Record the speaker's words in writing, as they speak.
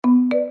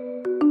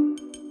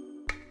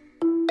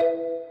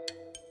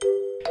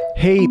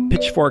Hey,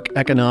 Pitchfork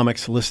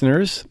Economics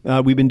listeners.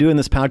 We've been doing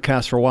this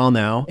podcast for a while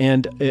now,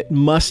 and it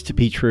must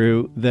be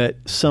true that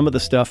some of the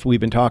stuff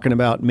we've been talking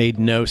about made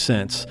no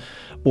sense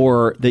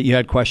or that you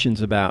had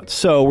questions about.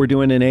 So we're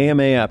doing an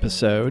AMA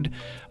episode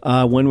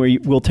when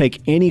we'll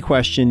take any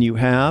question you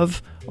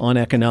have on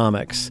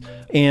economics.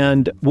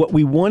 And what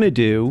we want to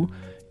do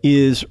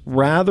is,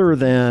 rather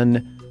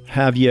than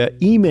have you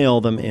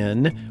email them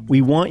in, we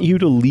want you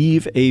to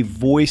leave a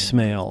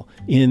voicemail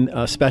in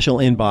a special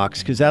inbox,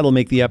 because that'll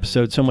make the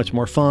episode so much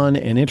more fun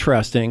and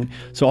interesting.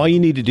 So all you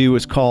need to do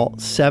is call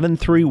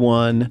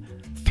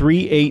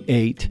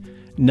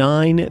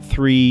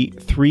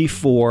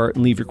 731-388-9334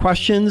 and leave your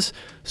questions.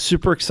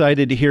 Super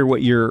excited to hear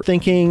what you're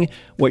thinking,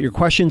 what your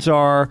questions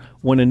are,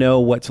 want to know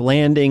what's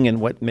landing and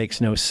what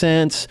makes no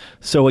sense.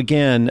 So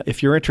again,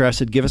 if you're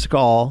interested, give us a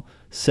call,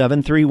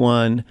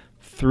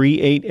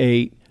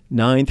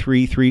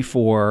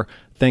 731-388-9334.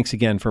 Thanks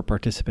again for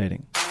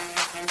participating.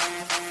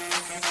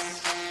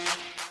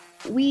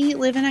 We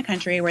live in a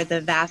country where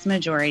the vast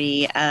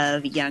majority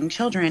of young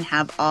children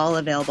have all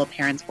available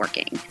parents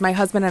working. My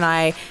husband and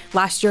I,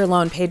 last year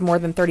alone, paid more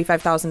than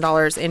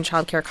 $35,000 in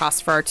childcare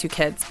costs for our two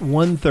kids.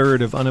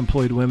 1/3 of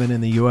unemployed women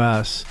in the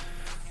U.S.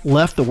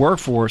 left the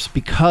workforce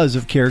because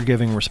of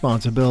caregiving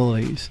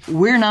responsibilities.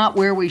 We're not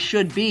where we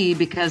should be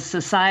because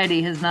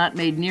society has not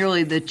made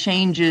nearly the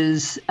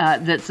changes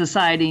that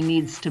society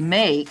needs to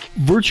make.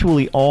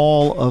 Virtually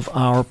all of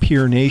our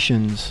peer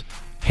nations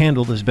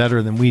handle this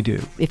better than we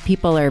do. If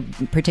people are,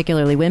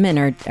 particularly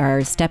women,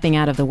 are stepping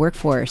out of the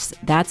workforce,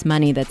 that's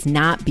money that's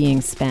not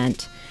being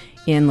spent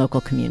in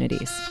local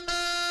communities.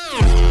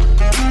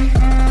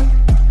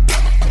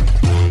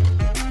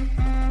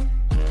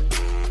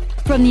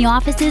 From the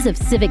offices of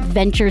Civic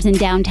Ventures in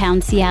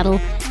downtown Seattle,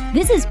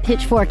 this is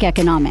Pitchfork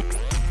Economics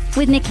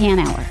with Nick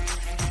Hanauer.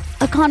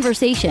 A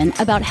conversation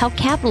about how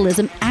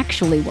capitalism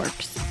actually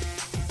works.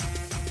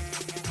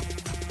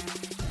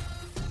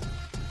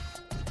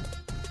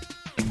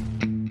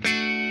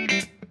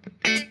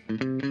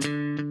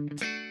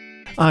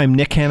 I'm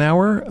Nick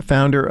Hanauer,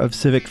 founder of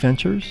Civic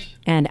Ventures.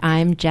 And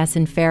I'm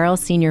Jessin Farrell,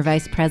 Senior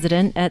Vice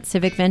President at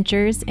Civic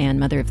Ventures and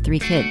mother of 3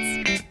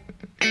 kids.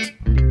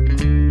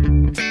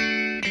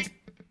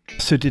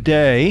 So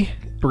today,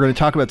 we're going to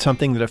talk about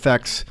something that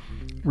affects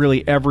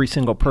really every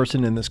single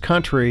person in this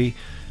country,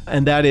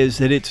 and that is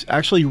that it's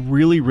actually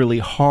really, really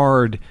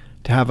hard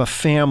to have a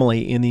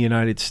family in the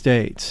United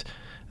States,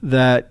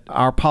 that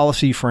our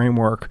policy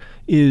framework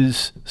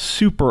is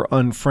super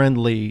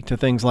unfriendly to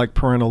things like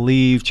parental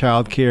leave,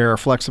 childcare,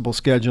 flexible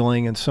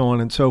scheduling, and so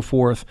on and so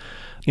forth.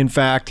 In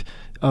fact,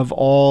 of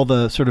all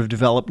the sort of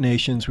developed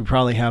nations, we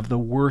probably have the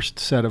worst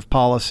set of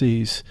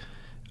policies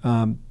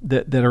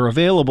that are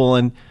available,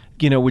 and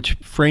which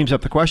frames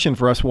up the question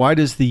for us: why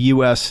does the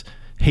U.S.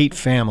 hate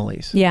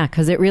families? Yeah,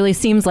 because it really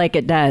seems like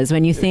it does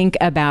when you think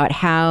about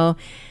how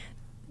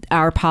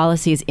our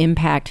policies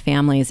impact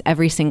families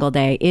every single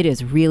day. It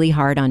is really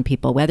hard on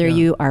people, whether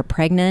you are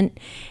pregnant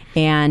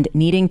and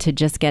needing to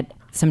just get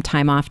some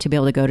time off to be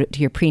able to go to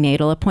your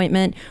prenatal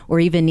appointment, or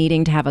even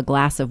needing to have a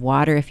glass of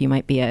water if you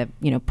might be a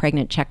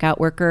pregnant checkout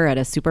worker at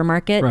a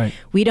supermarket. Right.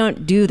 We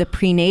don't do the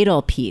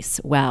prenatal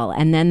piece well,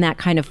 and then that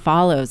kind of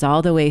follows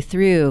all the way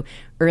through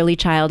early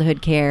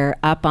childhood care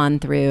up on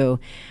through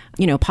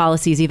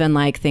policies, even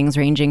like things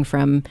ranging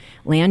from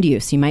land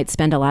use. You might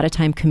spend a lot of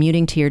time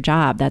commuting to your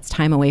job. That's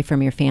time away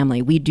from your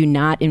family. We do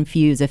not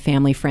infuse a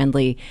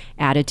family-friendly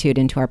attitude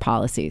into our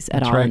policies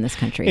at all in this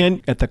country.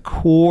 And at the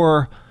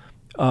core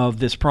of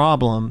this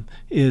problem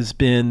has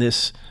been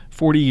this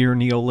 40-year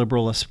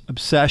neoliberal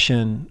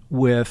obsession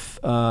with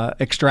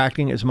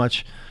extracting as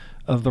much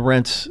of the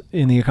rents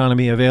in the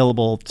economy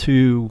available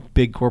to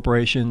big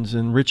corporations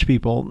and rich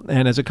people.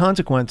 And as a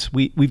consequence,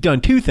 we've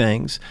done two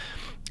things.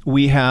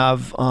 We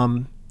have,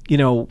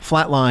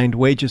 flatlined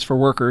wages for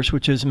workers,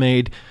 which has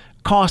made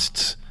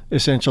costs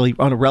essentially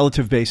on a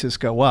relative basis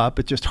go up.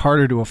 It's just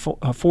harder to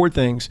afford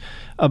things.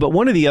 But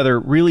one of the other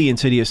really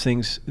insidious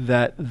things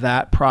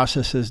that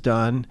process has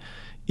done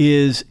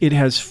is it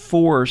has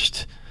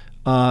forced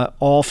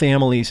all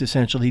families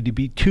essentially to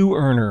be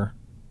 2-earner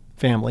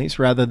families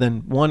rather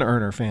than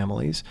 1-earner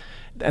families.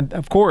 And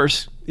of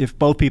course, if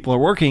both people are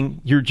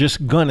working, you're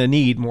just gonna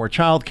need more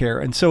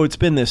childcare. And so it's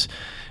been this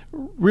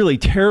really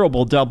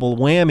terrible double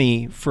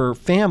whammy for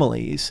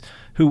families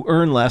who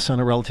earn less on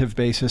a relative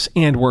basis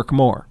and work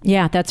more.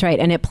 Yeah, that's right.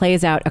 And it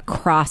plays out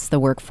across the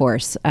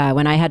workforce.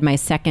 When I had my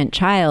second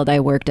child, I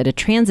worked at a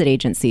transit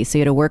agency. So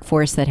you had a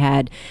workforce that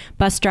had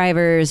bus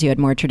drivers, you had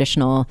more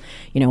traditional,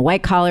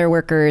 white collar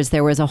workers.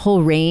 There was a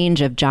whole range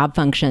of job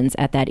functions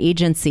at that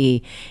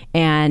agency.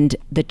 And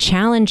the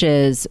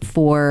challenges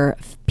for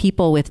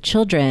people with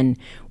children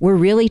were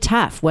really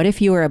tough. What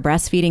if you were a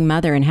breastfeeding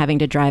mother and having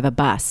to drive a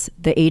bus?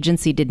 The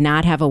agency did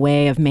not have a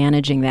way of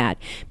managing that.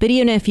 But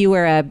even if you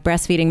were a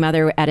breastfeeding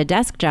mother at a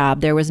desk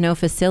job, there was no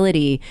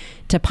facility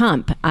to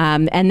pump.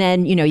 And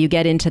then, you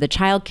get into the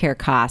childcare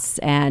costs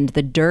and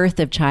the dearth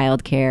of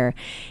childcare,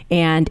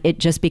 and it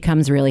just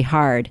becomes really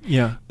hard.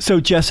 Yeah.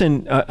 So,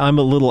 Jessen, I'm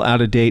a little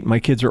out of date. My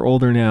kids are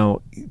older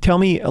now. Tell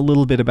me a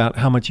little bit about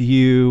how much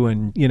you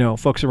and,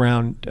 folks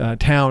around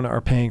town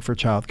are paying for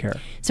childcare.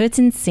 So it's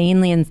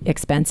insanely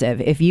expensive.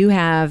 If you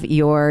have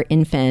your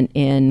infant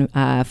in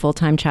a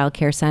full-time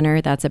childcare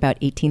center, that's about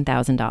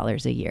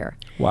 $18,000 a year.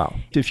 Wow.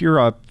 If you're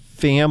a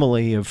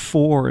family of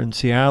 4 in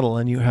Seattle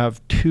and you have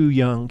 2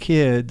 young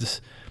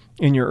kids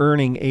and you're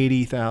earning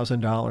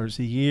 $80,000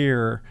 a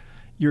year,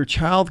 your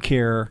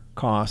childcare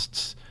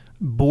costs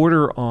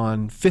border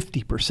on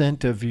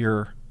 50% of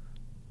your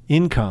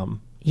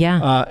income.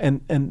 Yeah.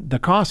 And the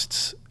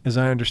costs, as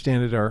I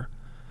understand it, are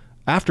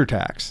after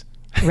tax.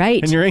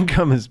 Right. And your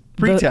income is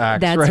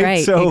pre-tax, That's right?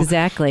 right. So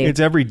exactly.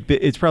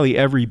 It's probably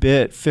every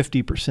bit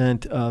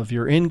 50% of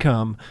your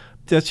income.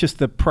 That's just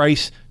the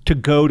price to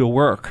go to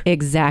work.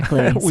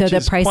 Exactly. So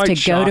the price to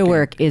go to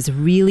work is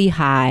really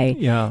high.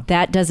 Yeah.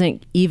 That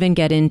doesn't even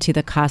get into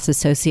the costs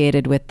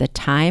associated with the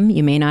time.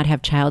 You may not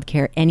have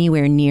childcare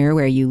anywhere near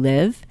where you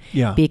live.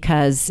 Yeah.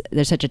 Because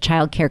there's such a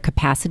childcare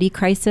capacity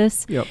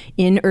crisis Yep.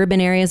 in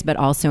urban areas, but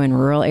also in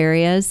rural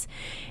areas.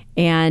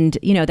 And,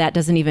 that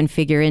doesn't even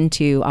figure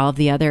into all of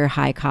the other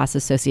high costs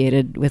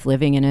associated with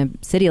living in a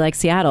city like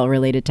Seattle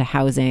related to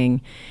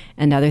housing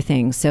and other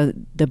things. So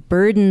the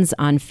burdens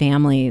on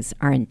families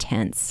are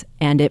intense,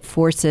 and it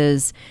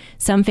forces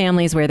some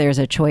families where there's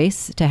a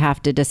choice to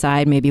have to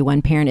decide maybe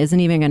one parent isn't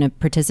even going to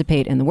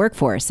participate in the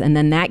workforce. And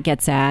then that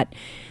gets at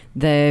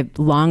the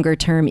longer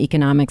term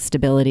economic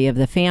stability of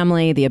the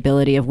family, the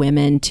ability of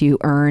women to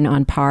earn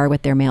on par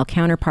with their male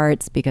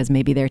counterparts because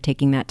maybe they're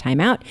taking that time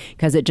out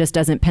because it just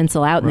doesn't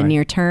pencil out in the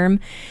near term.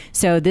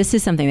 So this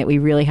is something that we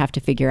really have to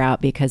figure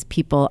out because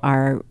people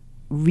are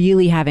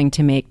really having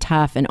to make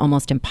tough and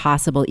almost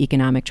impossible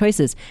economic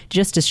choices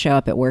just to show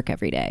up at work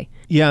every day.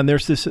 Yeah, and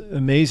there's this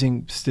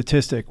amazing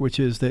statistic, which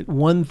is that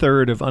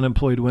 1/3 of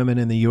unemployed women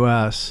in the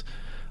U.S.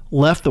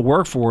 left the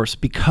workforce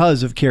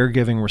because of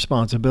caregiving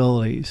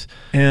responsibilities.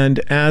 And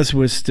as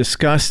was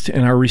discussed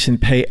in our recent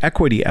pay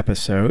equity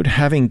episode,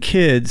 having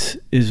kids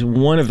is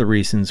one of the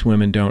reasons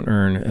women don't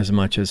earn as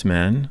much as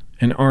men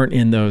and aren't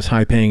in those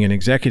high-paying and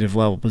executive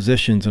level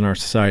positions in our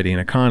society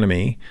and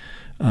economy.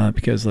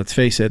 Because let's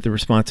face it, the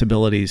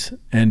responsibilities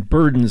and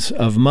burdens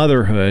of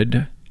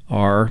motherhood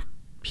are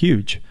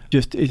huge.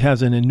 Just it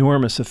has an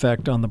enormous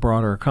effect on the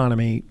broader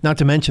economy, not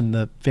to mention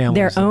the families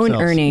their themselves.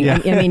 own earning. Yeah,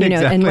 I mean,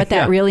 exactly. And what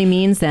that really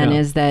means then Yeah.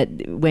 is that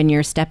when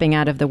you're stepping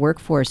out of the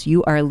workforce,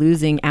 you are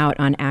losing out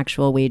on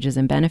actual wages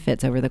and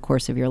benefits over the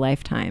course of your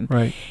lifetime.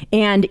 Right.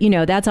 And,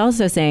 that's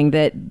also saying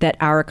that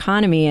our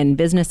economy and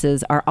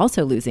businesses are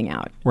also losing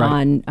out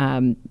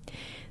on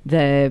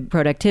the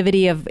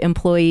productivity of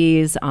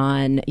employees,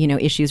 on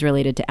issues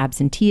related to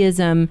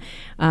absenteeism.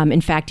 In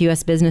fact,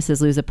 U.S.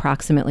 businesses lose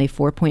approximately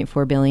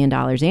 $4.4 billion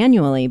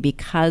annually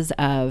because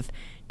of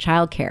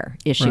childcare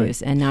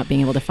issues and not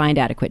being able to find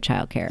adequate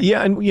childcare.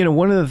 Yeah, and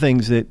one of the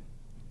things that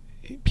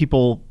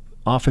people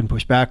often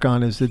push back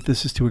on is that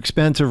this is too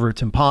expensive or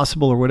it's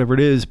impossible or whatever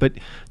it is. But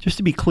just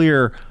to be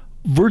clear,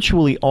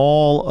 virtually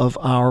all of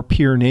our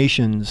peer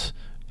nations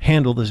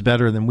handle this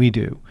better than we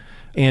do.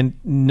 And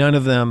none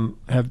of them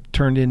have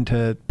turned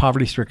into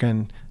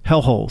poverty-stricken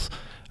hellholes.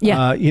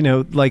 Yeah.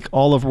 Like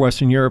all of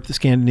Western Europe, the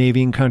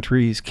Scandinavian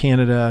countries,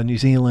 Canada, New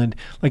Zealand,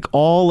 like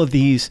all of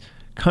these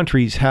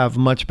countries have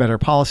much better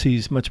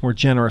policies, much more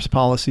generous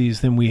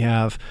policies than we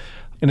have.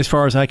 And as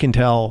far as I can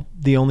tell,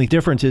 the only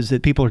difference is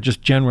that people are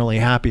just generally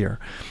happier.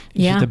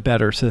 It's just a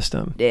better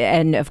system.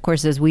 And of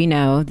course, as we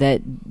know,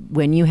 that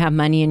when you have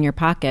money in your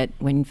pocket,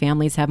 when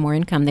families have more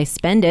income, they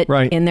spend it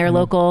in their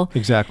local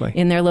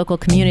in their local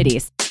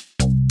communities.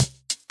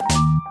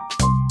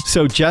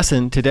 So,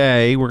 Jessen,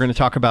 today we're going to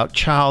talk about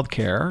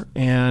childcare,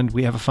 and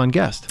we have a fun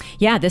guest.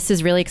 Yeah, this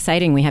is really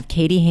exciting. We have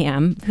Katie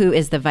Ham, who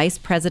is the Vice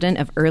President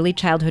of Early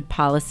Childhood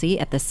Policy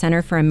at the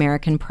Center for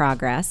American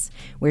Progress,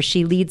 where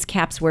she leads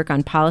CAP's work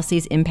on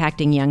policies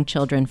impacting young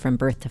children from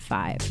birth to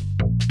 5.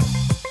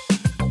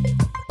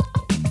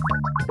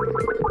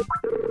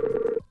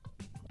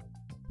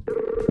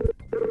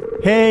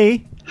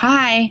 Hey.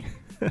 Hi.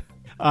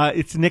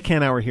 It's Nick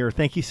Hanauer here.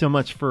 Thank you so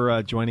much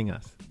for joining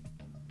us.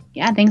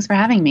 Yeah, thanks for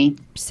having me.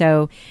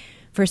 So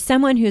for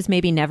someone who's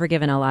maybe never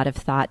given a lot of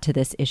thought to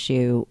this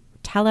issue,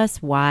 tell us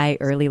why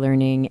early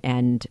learning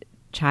and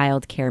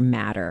childcare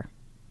matter.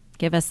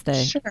 Give us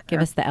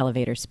the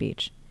elevator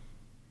speech.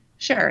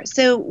 Sure.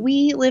 So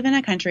we live in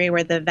a country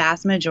where the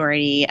vast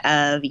majority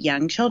of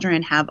young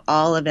children have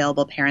all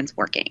available parents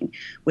working,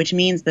 which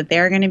means that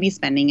they're going to be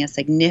spending a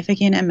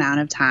significant amount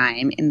of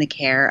time in the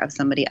care of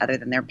somebody other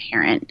than their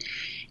parent.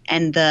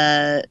 And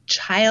the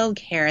child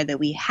care that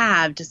we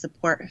have to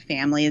support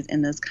families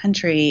in this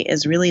country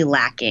is really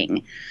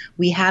lacking.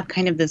 We have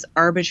kind of this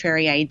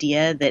arbitrary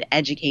idea that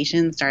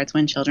education starts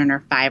when children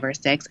are 5 or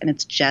 6, and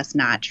it's just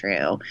not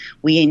true.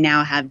 We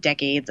now have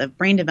decades of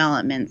brain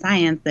development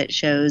science that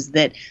shows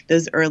that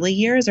those early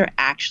years are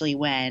actually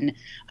when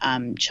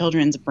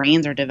children's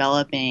brains are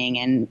developing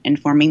and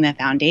forming the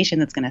foundation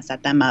that's going to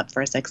set them up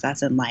for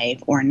success in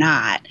life or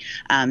not.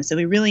 So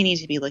we really need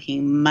to be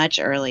looking much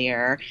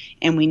earlier,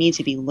 and we need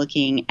to be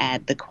looking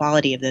at the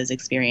quality of those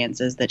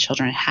experiences that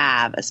children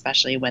have,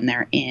 especially when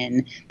they're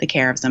in the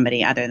care of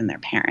somebody other than their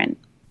parent.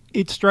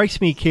 It strikes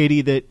me,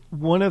 Katie, that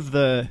one of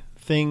the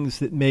things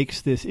that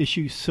makes this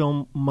issue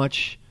so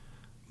much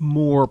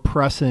more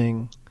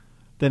pressing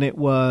than it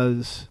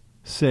was,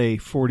 say,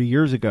 40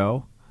 years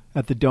ago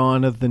at the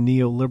dawn of the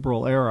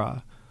neoliberal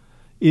era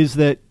is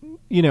that,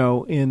 you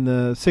know, in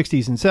the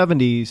 60s and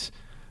 70s,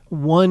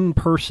 one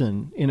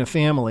person in a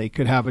family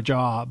could have a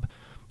job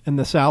and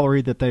the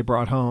salary that they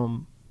brought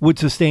home would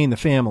sustain the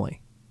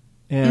family.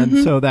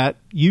 And so that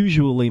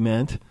usually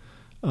meant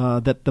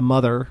that the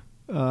mother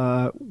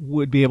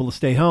would be able to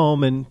stay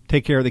home and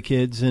take care of the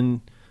kids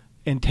and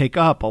take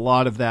up a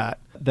lot of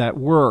that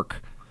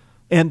work.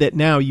 And that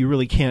now you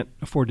really can't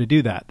afford to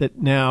do that.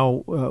 That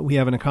now we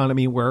have an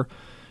economy where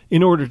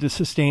in order to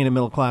sustain a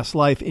middle-class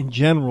life in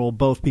general,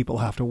 both people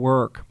have to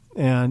work.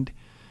 And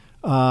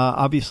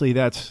obviously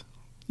that's,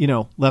 you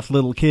know, left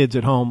little kids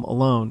at home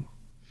alone.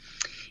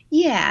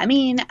 Yeah, I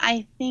mean,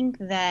 I think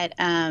that,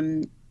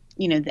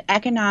 you know, the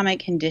economic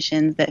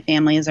conditions that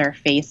families are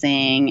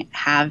facing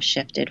have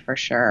shifted for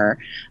sure.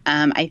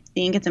 I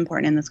think it's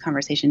important in this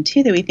conversation,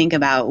 too, that we think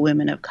about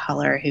women of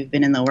color who've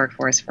been in the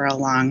workforce for a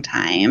long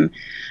time.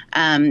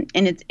 And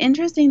it's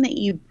interesting that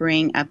you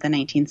bring up the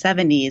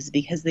 1970s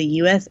because the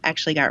U.S.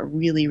 actually got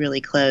really,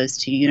 really close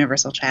to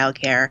universal child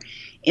care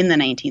in the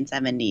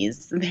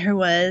 1970s. There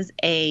was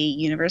a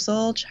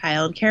universal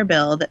child care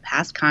bill that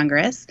passed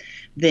Congress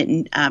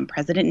that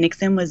President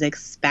Nixon was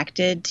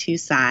expected to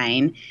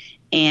sign.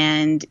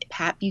 And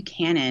Pat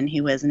Buchanan,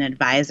 who was an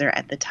advisor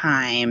at the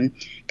time,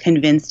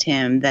 convinced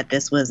him that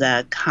this was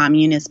a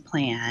communist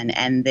plan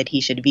and that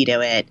he should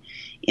veto it.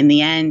 In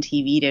the end,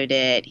 he vetoed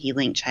it. He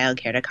linked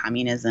childcare to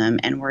communism,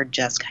 and we're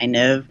just kind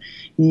of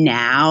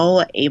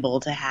now able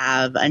to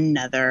have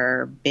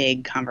another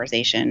big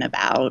conversation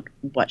about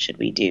what should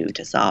we do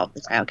to solve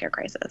the childcare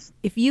crisis.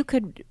 If you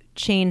could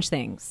change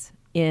things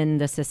in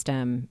the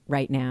system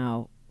right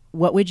now,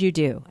 what would you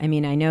do? I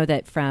mean, I know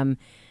that from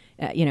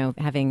you know,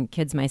 having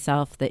kids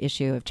myself, the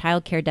issue of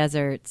childcare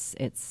deserts,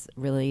 it's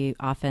really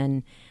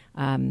often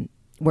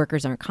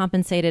workers aren't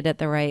compensated at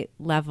the right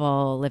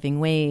level, living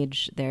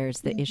wage.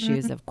 There's the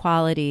issues of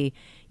quality.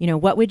 You know,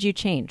 what would you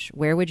change?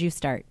 Where would you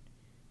start?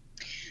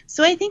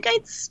 So I think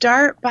I'd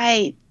start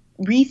by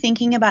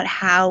rethinking about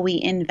how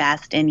we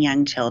invest in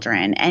young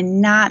children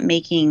and not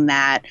making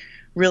that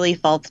really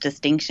false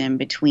distinction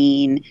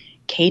between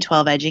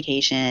K-12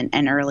 education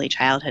and early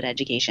childhood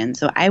education.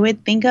 So I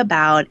would think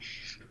about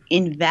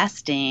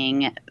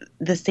investing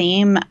the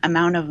same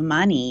amount of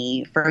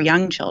money for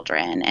young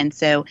children. And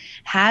so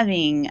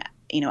having,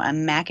 you know, a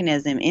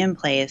mechanism in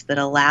place that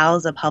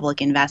allows a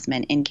public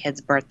investment in kids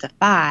birth to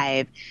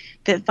 5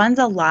 that funds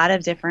a lot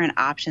of different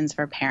options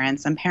for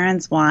parents. Some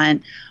parents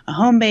want a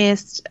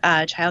home-based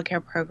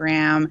childcare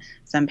program.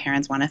 Some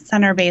parents want a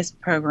center-based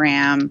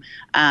program.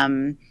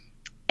 And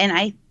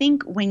I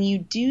think when you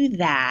do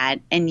that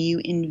and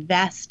you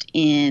invest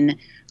in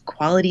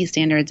quality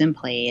standards in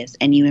place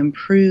and you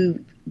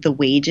improve the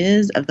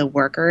wages of the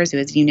workers, who,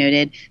 as you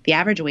noted, the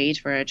average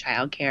wage for a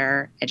child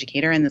care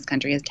educator in this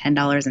country is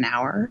 $10 an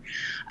hour.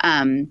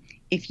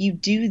 If you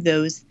do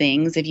those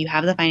things, if you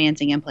have the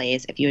financing in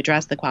place, if you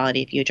address the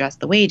quality, if you address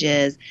the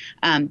wages,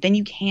 then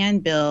you can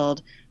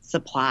build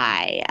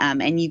supply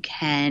and you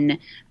can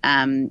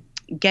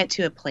get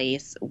to a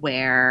place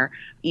where,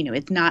 you know,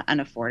 it's not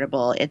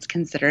unaffordable. It's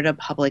considered a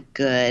public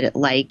good,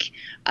 like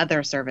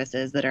other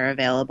services that are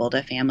available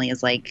to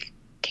families like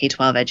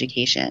K-12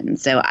 education.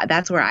 So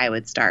that's where I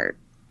would start.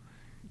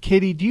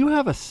 Katie, do you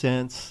have a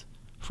sense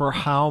for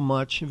how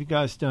much, have you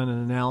guys done an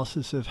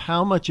analysis of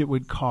how much it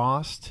would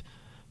cost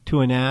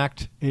to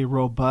enact a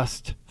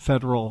robust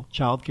federal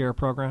child care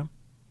program?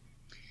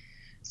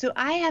 So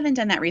I haven't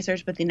done that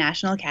research, but the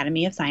National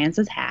Academy of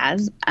Sciences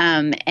has.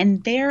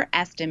 And their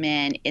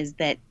estimate is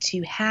that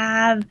to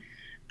have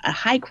a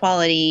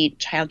high-quality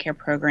childcare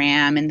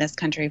program in this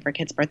country for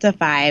kids birth to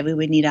 5, we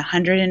would need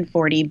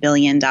 $140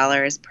 billion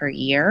per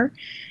year.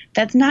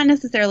 That's not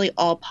necessarily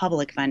all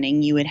public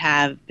funding. You would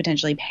have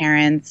potentially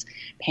parents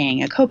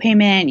paying a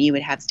copayment. You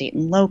would have state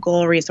and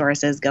local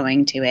resources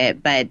going to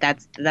it. But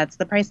that's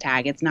the price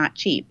tag. It's not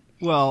cheap.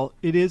 Well,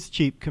 it is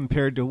cheap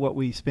compared to what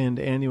we spend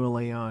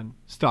annually on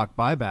stock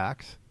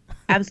buybacks.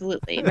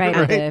 Absolutely. Right,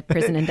 with the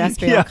prison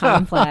industrial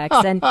complex.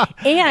 And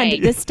right.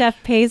 This stuff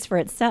pays for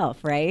itself,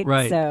 right?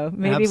 Right. So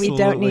maybe we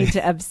don't need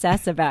to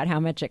obsess about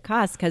how much it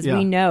costs because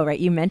we know, right,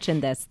 you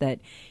mentioned this, that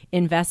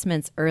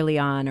investments early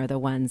on are the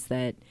ones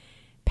that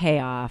pay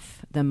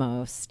off the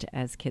most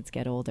as kids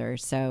get older.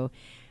 So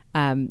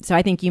So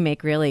I think you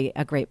make really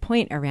a great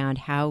point around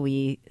how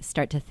we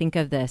start to think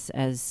of this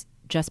as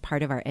just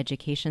part of our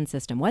education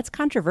system. What's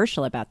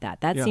controversial about that?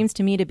 That seems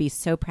to me to be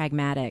so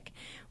pragmatic.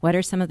 What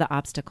are some of the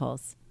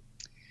obstacles?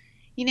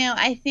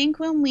 I think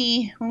when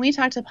we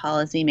talk to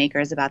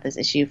policymakers about this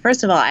issue,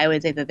 first of all, I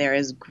would say that there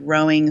is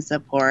growing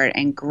support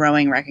and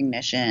growing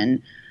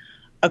recognition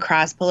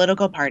across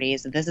political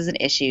parties that this is an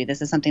issue.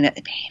 This is something that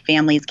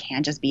families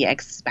can't just be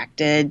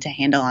expected to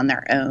handle on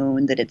their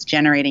own, that it's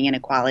generating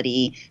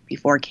inequality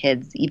before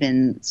kids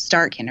even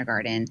start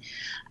kindergarten.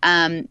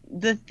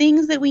 The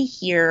things that we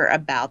hear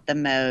about the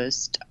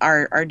most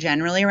are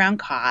generally around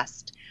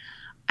cost.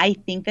 I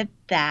think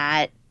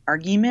that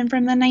argument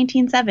from the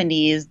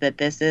 1970s that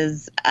this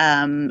is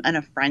an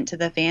affront to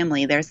the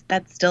family,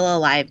 that's still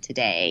alive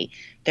today.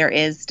 There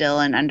is still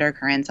an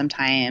undercurrent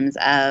sometimes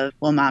of,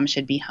 well, mom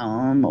should be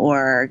home,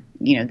 or,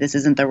 this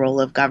isn't the role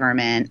of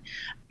government.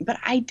 But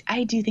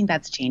I do think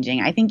that's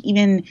changing. I think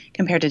even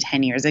compared to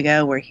 10 years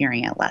ago, we're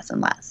hearing it less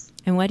and less.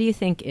 And what do you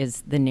think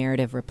is the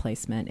narrative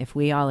replacement? If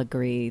we all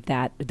agree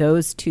that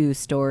those two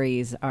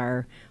stories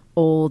are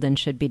old and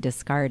should be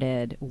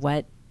discarded,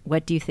 what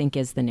do you think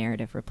is the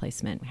narrative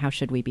replacement? How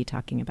should we be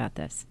talking about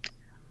this?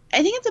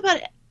 I think it's about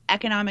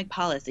economic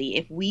policy.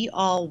 If we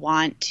all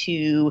want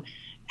to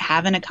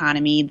have an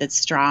economy that's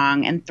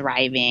strong and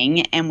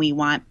thriving, and we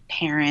want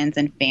parents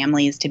and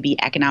families to be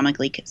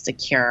economically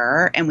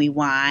secure, and we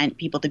want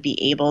people to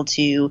be able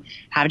to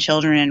have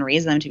children and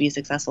raise them to be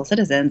successful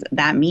citizens,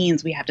 that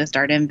means we have to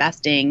start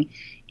investing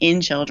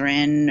in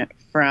children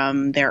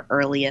from their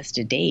earliest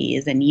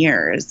days and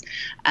years.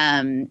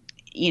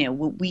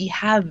 We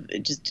have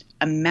just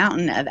a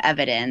mountain of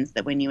evidence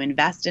that when you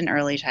invest in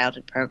early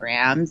childhood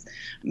programs,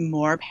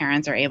 more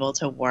parents are able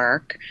to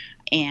work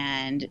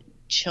and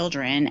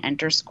children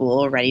enter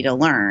school ready to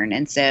learn.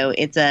 And so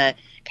it's a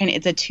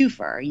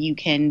twofer. You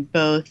can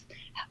both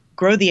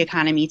grow the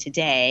economy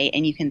today,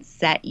 and you can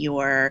set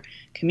your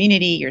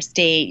community, your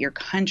state, your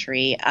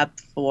country up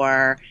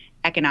for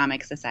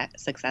economic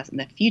success in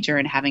the future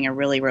and having a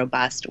really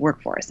robust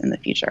workforce in the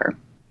future.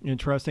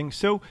 Interesting.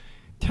 So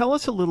tell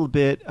us a little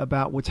bit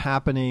about what's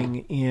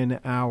happening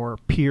in our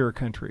peer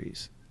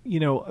countries.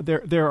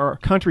 There are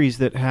countries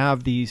that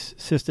have these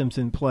systems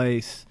in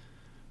place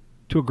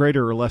to a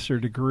greater or lesser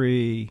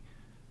degree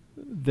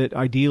that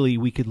ideally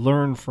we could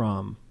learn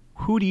from.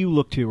 Who do you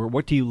look to, or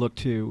what do you look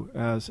to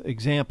as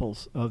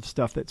examples of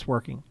stuff that's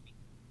working?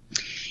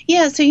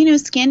 Yeah, so,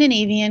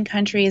 Scandinavian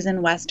countries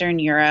in Western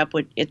Europe,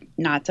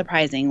 not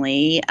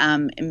surprisingly,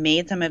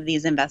 made some of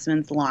these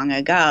investments long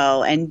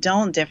ago and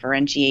don't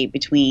differentiate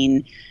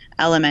between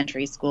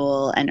elementary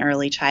school and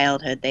early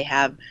childhood. They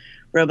have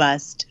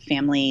robust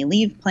family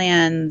leave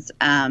plans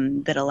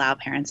that allow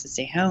parents to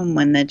stay home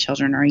when the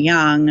children are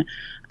young.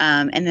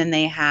 And then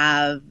they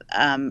have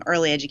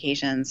early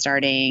education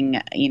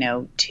starting,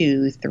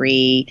 2,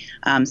 3,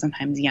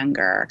 sometimes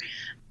younger.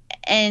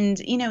 And,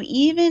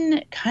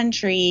 even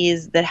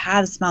countries that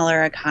have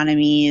smaller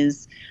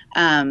economies,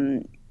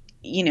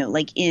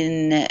 like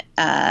in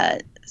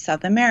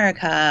South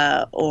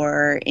America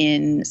or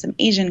in some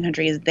Asian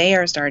countries, they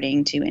are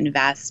starting to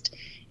invest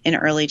in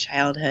early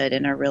childhood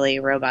in a really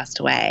robust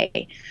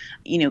way.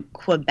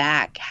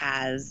 Quebec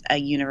has a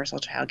universal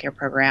childcare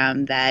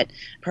program that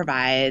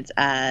provides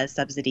a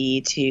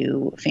subsidy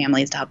to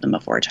families to help them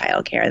afford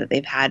childcare that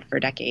they've had for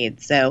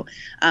decades. So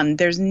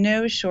there's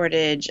no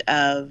shortage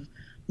of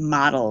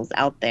models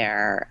out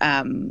there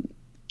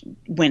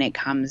when it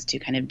comes to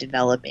kind of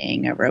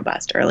developing a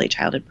robust early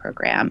childhood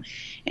program.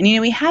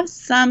 And, we have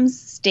some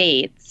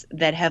states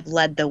that have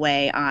led the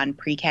way on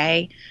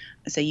pre-K.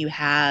 So you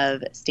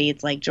have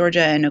states like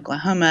Georgia and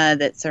Oklahoma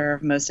that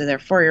serve most of their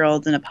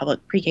 4-year-olds in a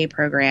public pre-K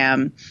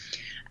program.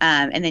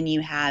 And then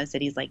you have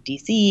cities like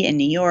DC and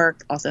New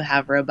York also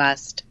have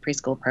robust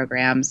preschool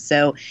programs.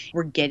 So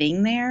we're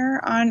getting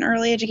there on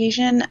early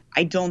education.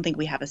 I don't think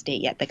we have a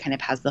state yet that kind of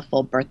has the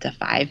full birth to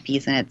 5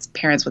 piece, and it's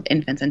parents with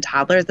infants and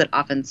toddlers that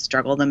often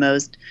struggle the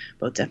most,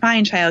 both to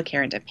find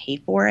childcare and to pay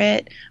for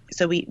it.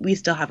 So we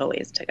still have a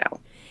ways to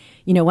go.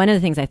 One of the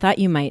things I thought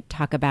you might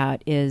talk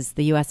about is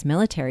the U.S.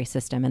 military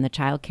system and the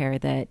childcare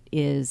that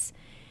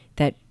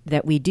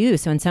we do.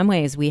 So in some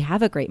ways, we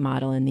have a great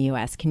model in the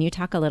U.S. Can you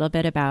talk a little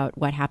bit about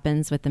what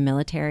happens with the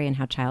military and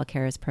how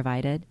childcare is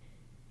provided?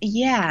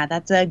 Yeah,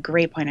 that's a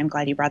great point. I'm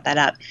glad you brought that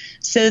up.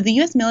 So the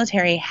U.S.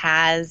 military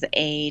has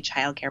a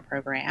childcare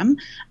program.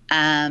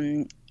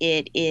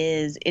 It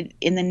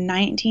in the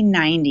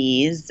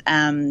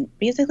 1990s,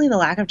 basically the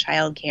lack of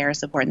childcare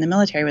support in the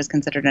military was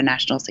considered a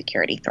national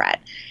security threat.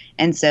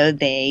 And so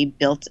they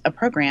built a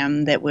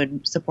program that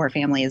would support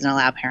families and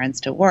allow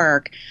parents to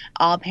work.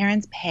 All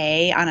parents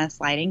pay on a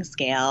sliding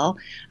scale.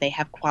 They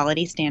have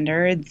quality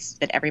standards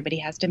that everybody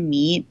has to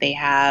meet. They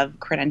have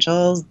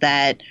credentials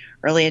that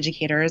early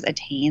educators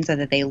attain so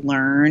that they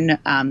learn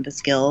the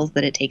skills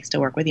that it takes to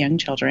work with young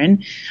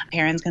children.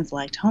 Parents can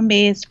select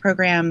home-based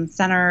program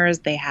centers.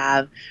 They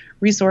have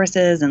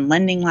resources and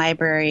lending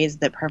libraries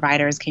that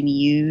providers can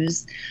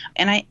use.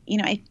 And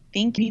I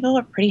think people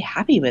are pretty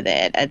happy with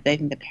it. I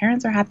think the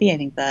parents are happy. I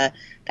think the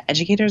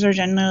educators are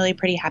generally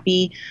pretty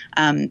happy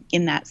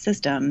in that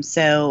system.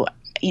 So,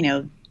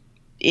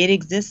 it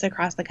exists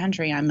across the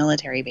country on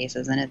military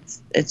bases, and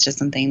it's just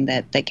something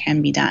that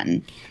can be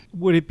done.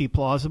 Would it be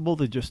plausible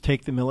to just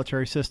take the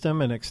military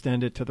system and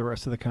extend it to the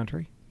rest of the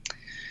country?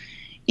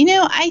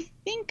 I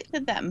think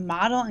that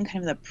model and kind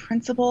of the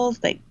principles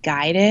that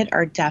guide it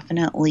are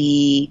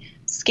definitely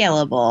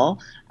scalable.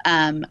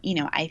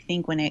 I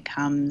think when it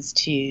comes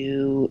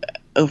to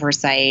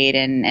oversight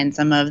and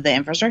some of the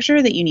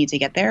infrastructure that you need to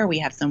get there, we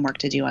have some work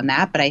to do on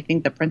that. But I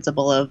think the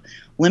principle of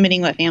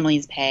limiting what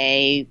families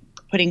pay,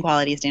 putting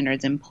quality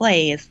standards in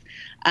place,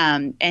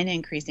 and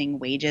increasing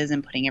wages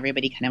and putting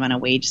everybody kind of on a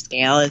wage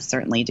scale is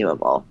certainly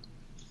doable.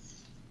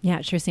 Yeah,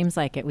 it sure seems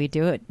like it. We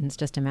do it. It's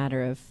just a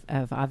matter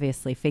of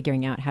obviously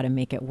figuring out how to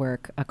make it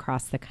work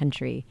across the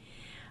country.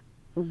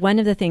 One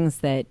of the things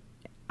that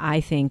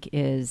I think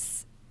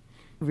is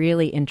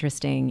really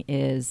interesting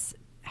is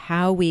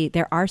how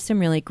there are some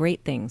really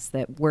great things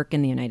that work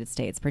in the United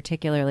States,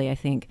 particularly I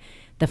think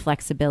the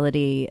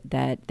flexibility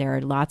that there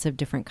are lots of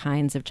different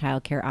kinds of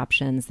childcare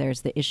options.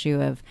 There's the issue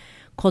of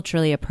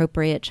culturally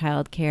appropriate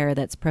childcare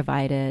that's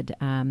provided,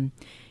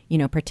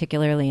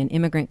 particularly in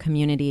immigrant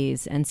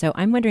communities. And so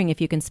I'm wondering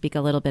if you can speak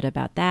a little bit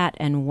about that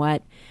and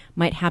what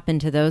might happen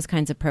to those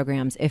kinds of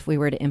programs if we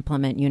were to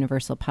implement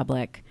universal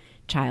public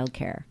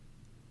childcare.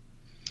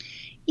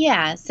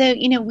 Yeah, so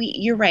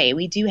you're right.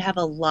 We do have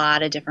a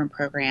lot of different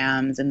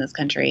programs in this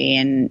country,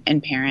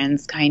 and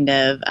parents kind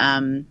of,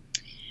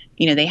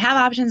 they have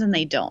options and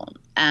they don't.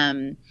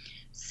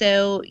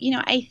 So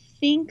I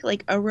think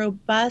like a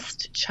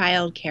robust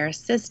childcare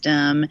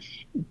system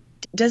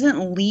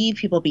doesn't leave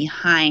people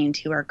behind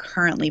who are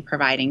currently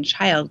providing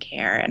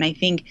childcare, and I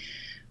think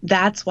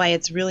that's why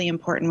it's really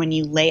important when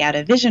you lay out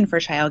a vision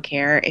for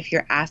childcare, if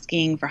you're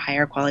asking for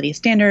higher quality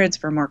standards,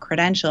 for more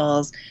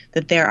credentials,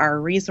 that there are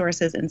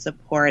resources and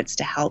supports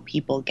to help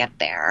people get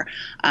there.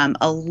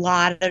 A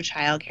lot of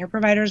childcare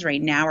providers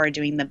right now are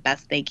doing the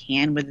best they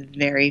can with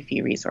very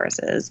few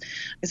resources.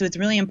 So it's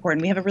really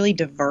important. We have a really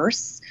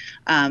diverse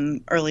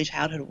early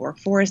childhood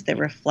workforce that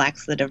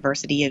reflects the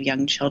diversity of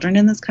young children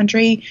in this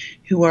country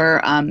who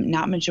are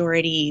not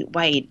majority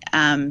white.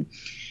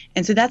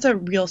 And so that's a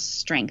real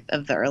strength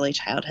of the early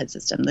childhood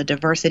system, the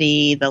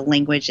diversity, the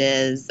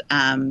languages,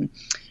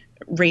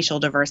 racial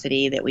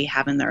diversity that we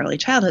have in the early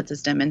childhood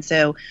system. And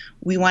so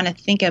we want to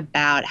think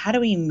about how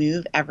do we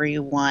move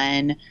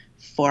everyone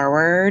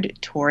forward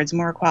towards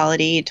more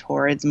equality,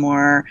 towards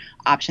more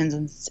options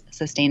and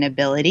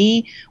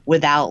sustainability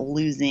without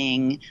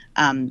losing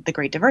the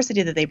great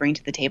diversity that they bring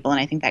to the table. And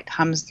I think that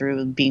comes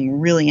through being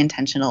really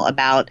intentional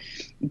about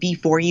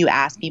before you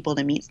ask people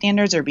to meet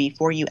standards or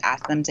before you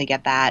ask them to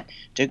get that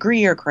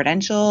degree or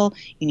credential,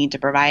 you need to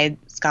provide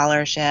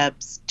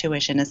scholarships,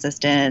 tuition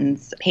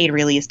assistance, paid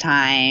release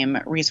time,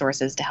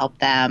 resources to help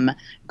them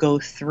go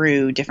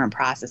through different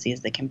processes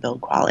that can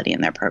build quality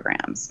in their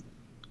programs.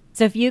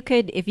 So if you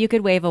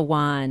could wave a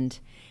wand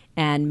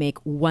and make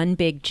one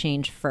big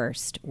change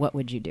first, what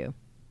would you do?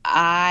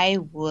 I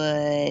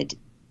would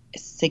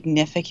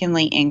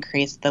significantly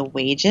increase the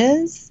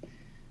wages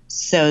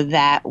so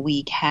that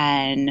we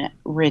can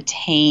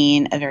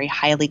retain a very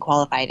highly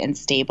qualified and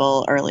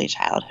stable early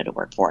childhood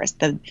workforce.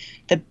 The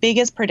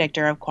biggest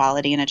predictor of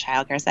quality in a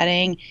childcare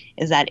setting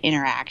is that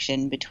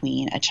interaction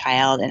between a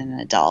child and an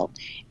adult.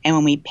 And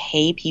when we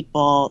pay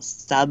people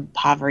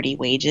sub-poverty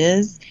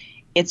wages,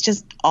 it's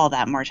just all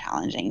that more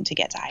challenging to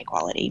get to high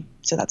quality.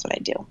 So that's what I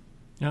do.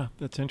 Yeah,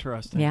 that's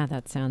interesting. Yeah,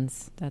 that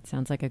sounds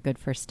like a good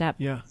first step.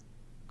 Yeah,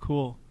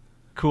 cool.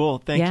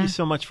 Thank you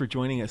so much for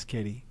joining us,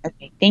 Katie.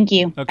 Okay, thank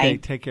you. Okay, Bye.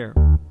 Take care.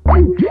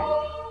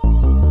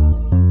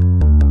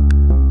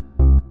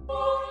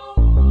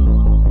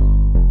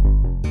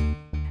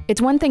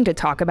 It's one thing to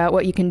talk about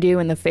what you can do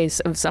in the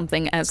face of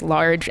something as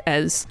large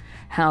as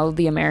how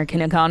the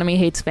American economy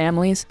hates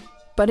families,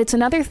 but it's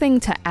another thing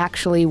to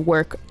actually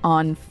work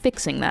on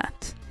fixing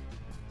that.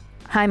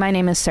 Hi, my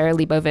name is Sarah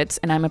Leibovitz,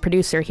 and I'm a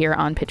producer here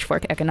on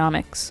Pitchfork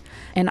Economics.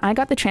 And I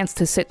got the chance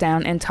to sit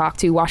down and talk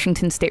to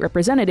Washington State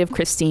Representative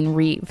Christine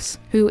Reeves,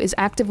 who is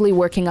actively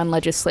working on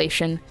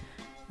legislation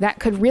that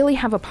could really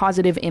have a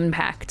positive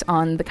impact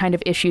on the kind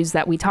of issues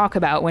that we talk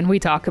about when we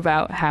talk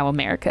about how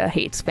America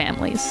hates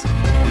families.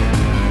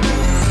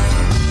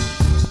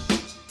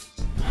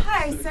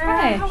 Hi, Sarah.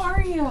 Hi. How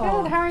are you?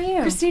 Good. How are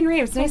you? Christine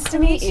Reeves. Nice to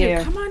meet you.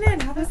 Come on in.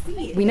 Have a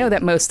seat. We know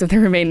that most of the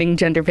remaining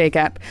gender pay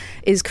gap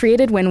is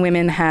created when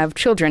women have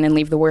children and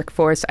leave the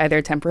workforce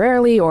either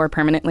temporarily or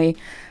permanently.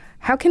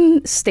 How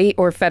can state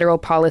or federal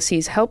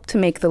policies help to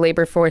make the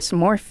labor force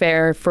more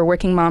fair for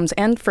working moms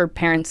and for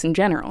parents in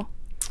general?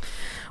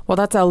 Well,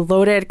 that's a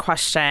loaded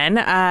question,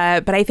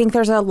 but I think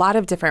there's a lot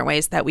of different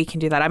ways that we can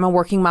do that. I'm a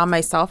working mom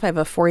myself. I have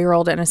a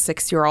 4-year-old and a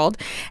 6-year-old.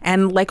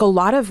 And like a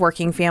lot of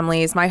working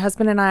families, my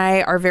husband and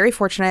I are very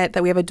fortunate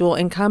that we have a dual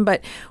income,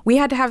 but we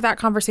had to have that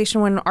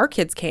conversation when our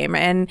kids came.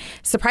 And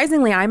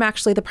surprisingly, I'm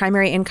actually the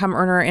primary income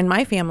earner in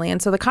my family.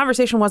 And so the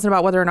conversation wasn't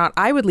about whether or not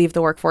I would leave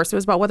the workforce. It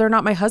was about whether or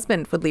not my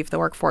husband would leave the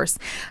workforce,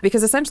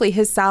 because essentially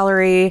his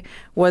salary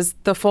was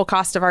the full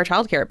cost of our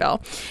childcare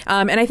bill.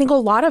 And I think a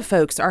lot of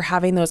folks are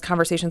having those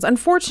conversations.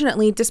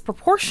 Unfortunately,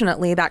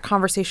 disproportionately, that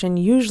conversation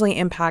usually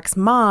impacts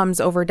moms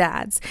over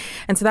dads.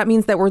 And so that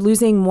means that we're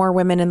losing more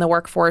women in the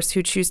workforce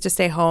who choose to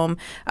stay home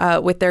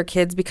with their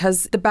kids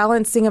because the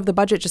balancing of the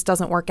budget just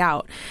doesn't work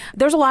out.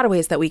 There's a lot of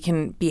ways that we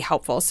can be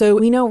helpful. So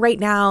we know right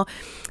now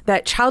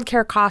that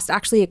childcare costs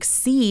actually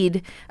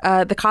exceed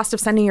the cost of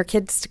sending your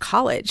kids to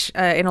college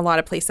in a lot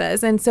of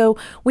places. And so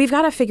we've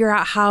got to figure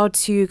out how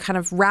to kind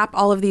of wrap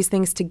all of these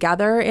things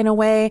together in a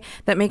way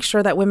that makes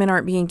sure that women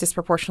aren't being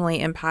disproportionately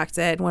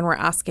impacted when we're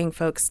asking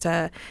folks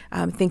to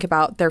think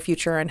about their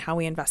future and how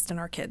we invest in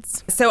our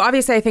kids. So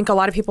obviously, I think a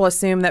lot of people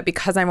assume that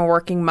because I'm a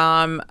working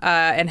mom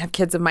and have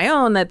kids of my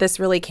own, that this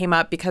really came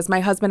up because my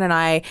husband and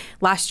I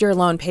last year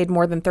alone paid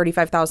more than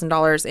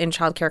 $35,000 in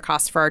childcare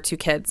costs for our 2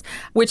 kids,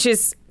 which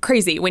is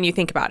crazy when you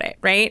think about it,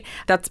 right?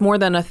 That's more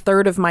than a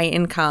third of my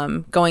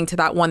income going to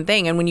that one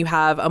thing. And when you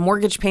have a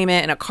mortgage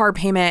payment and a car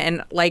payment,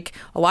 and like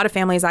a lot of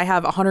families, I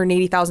have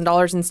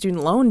 $180,000 in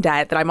student loan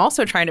debt that I'm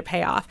also trying to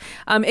pay off.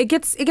 It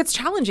gets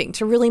challenging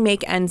to really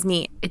make ends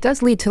meet. It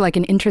does lead to like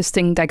an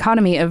interesting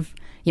dichotomy of,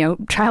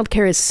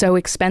 childcare is so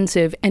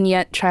expensive, and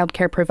yet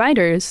childcare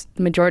providers,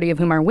 the majority of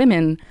whom are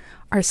women,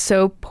 are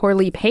so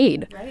poorly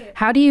paid. Right.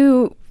 How do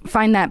you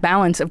find that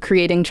balance of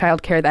creating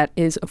childcare that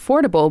is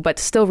affordable, but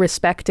still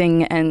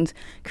respecting and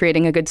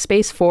creating a good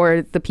space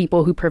for the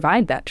people who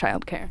provide that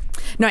childcare?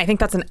 No, I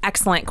think that's an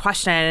excellent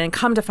question. And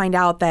come to find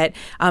out that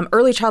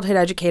early childhood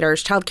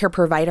educators, childcare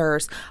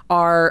providers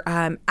are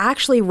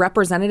actually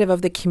representative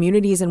of the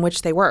communities in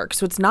which they work.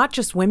 So it's not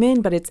just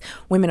women, but it's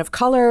women of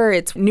color,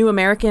 it's new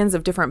Americans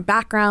of different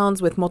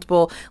backgrounds with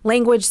multiple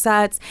language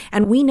sets.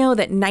 And we know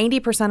that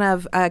 90%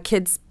 of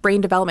kids'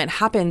 brain development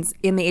happens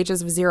in the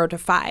ages of 0 to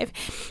 5.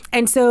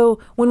 And so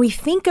when we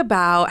think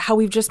about how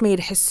we've just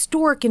made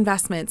historic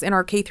investments in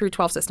our K through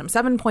 12 system,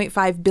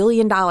 $7.5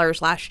 billion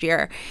last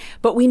year,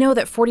 but we know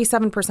that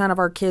 47% of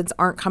our kids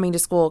aren't coming to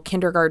school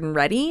kindergarten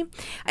ready,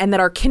 and that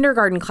our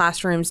kindergarten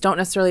classrooms don't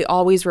necessarily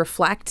always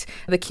reflect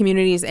the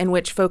communities in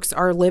which folks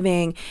are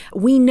living,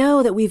 we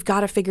know that we've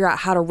got to figure out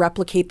how to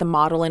replicate the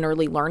model in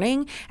early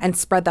learning and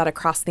spread that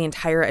across the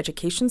entire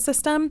education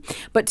system.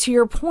 But to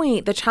your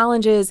point, the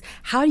challenge is,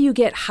 how do you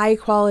get high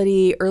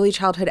quality early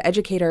childhood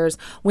educators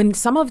when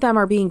some of them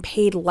are being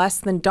paid less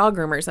than dog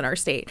groomers in our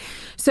state?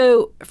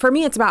 So for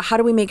me, it's about how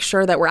do we make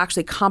sure that we're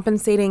actually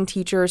compensating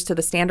teachers to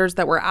the standards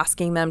that we're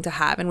asking them to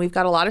have. And we've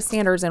got a lot of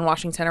standards in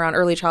Washington around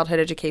early childhood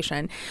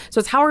education. So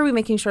it's how are we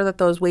making sure that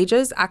those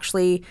wages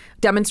actually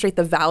demonstrate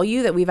the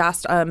value that we've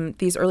asked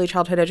these early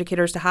childhood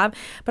educators to have.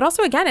 But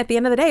also, again, at the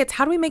end of the day, it's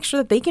how do we make sure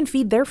that they can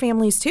feed their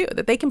families too,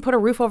 that they can put a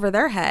roof over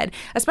their head,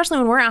 especially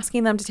when we're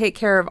asking them to take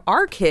care of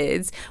our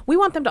kids. We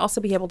want them to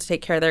also be able to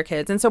take care of their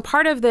kids. And so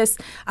part of this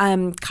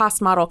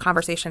cost model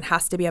conversation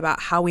has to be about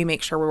how we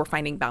make sure we're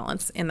finding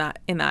balance in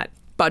that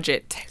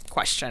budget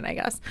question, I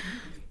guess.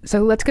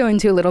 So let's go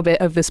into a little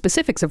bit of the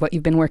specifics of what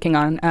you've been working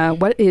on.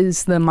 What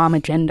is the Mom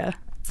Agenda?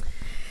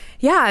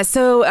 Yeah,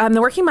 so the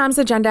Working Moms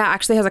Agenda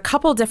actually has a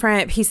couple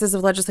different pieces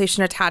of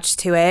legislation attached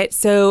to it.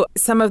 So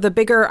some of the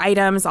bigger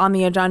items on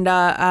the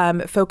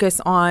agenda focus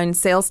on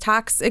sales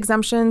tax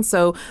exemptions.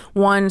 So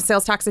one,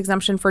 sales tax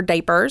exemption for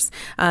diapers.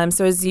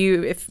 So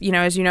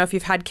if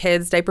you've had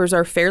kids, diapers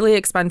are fairly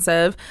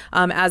expensive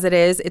as it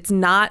is. It's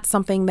not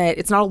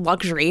a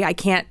luxury. I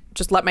can't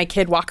just let my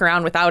kid walk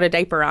around without a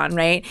diaper on,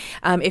 right?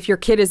 If your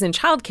kid is in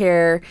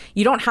childcare,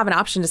 you don't have an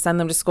option to send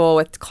them to school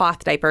with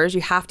cloth diapers.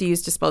 You have to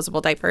use disposable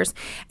diapers.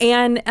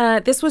 And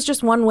this was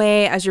just one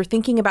way, as you're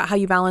thinking about how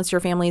you balance your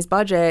family's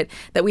budget,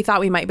 that we thought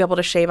we might be able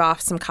to shave off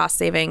some cost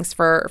savings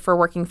for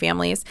working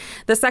families.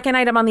 The second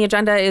item on the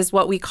agenda is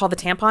what we call the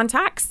tampon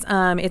tax.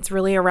 It's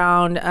really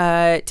around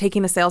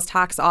taking the sales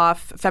tax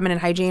off feminine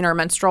hygiene or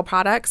menstrual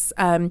products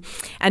and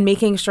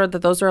making sure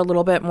that those are a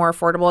little bit more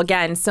affordable.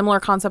 Again, similar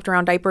concept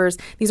around diapers.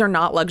 These are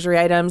not luxury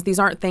items. These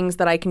aren't things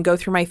that I can go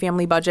through my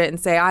family budget and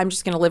say, I'm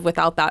just going to live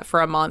without that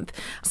for a month.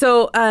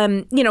 So,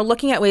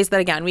 looking at ways that,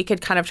 again, we could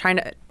kind of try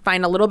to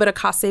find a little bit of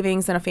cost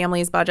savings in a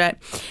family's budget.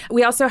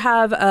 We also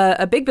have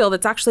a big bill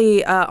that's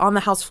actually on the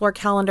House floor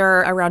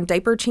calendar around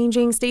diaper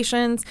changing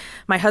stations.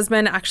 My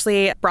husband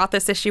actually brought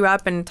this issue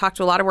up and talked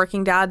to a lot of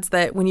working dads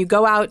that when you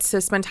go out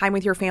to spend time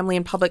with your family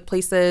in public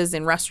places,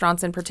 in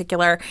restaurants in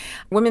particular,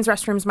 women's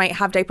restrooms might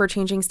have diaper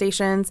changing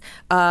stations,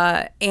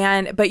 but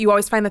you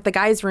always find that the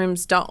guys'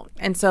 rooms don't.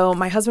 And so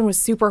my husband was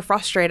super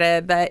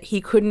frustrated that he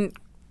couldn't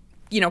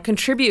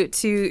contribute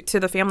to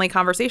the family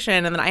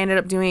conversation. And then I ended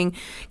up doing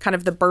kind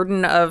of the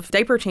burden of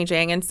diaper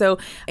changing. And so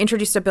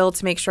introduced a bill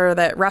to make sure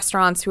that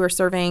restaurants who are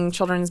serving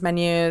children's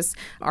menus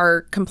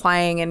are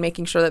complying and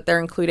making sure that they're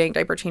including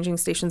diaper changing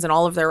stations in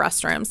all of their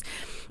restrooms.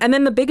 And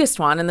then the biggest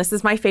one, and this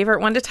is my favorite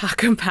one to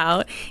talk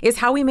about, is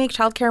how we make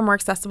childcare more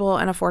accessible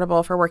and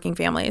affordable for working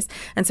families.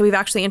 And so we've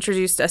actually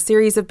introduced a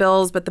series of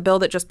bills, but the bill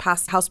that just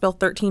passed, House Bill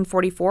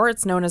 1344,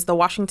 it's known as the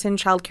Washington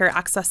Child Care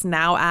Access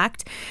Now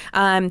Act,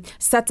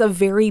 sets a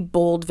very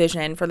bold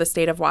vision for the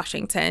state of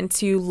Washington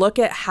to look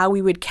at how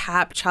we would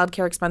cap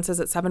childcare expenses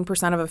at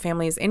 7% of a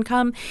family's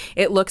income.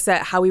 It looks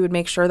at how we would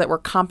make sure that we're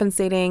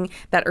compensating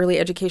that early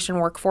education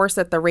workforce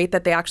at the rate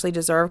that they actually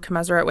deserve,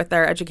 commensurate with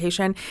their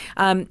education,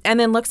 and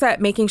then looks at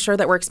making sure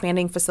that we're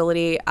expanding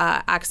facility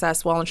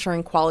access while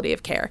ensuring quality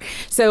of care.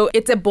 So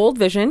it's a bold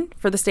vision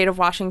for the state of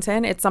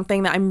Washington. It's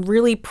something that I'm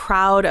really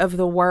proud of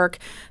the work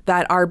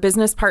that our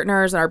business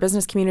partners and our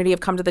business community have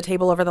come to the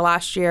table over the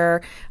last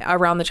year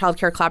around the Child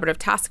Care Collaborative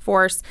Task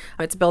Force.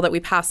 It's a bill that we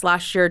passed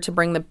last year to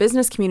bring the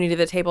business community to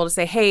the table to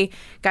say, hey,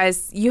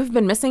 guys, you've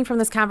been missing from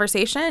this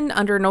conversation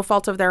under no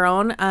fault of their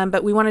own,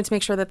 but we wanted to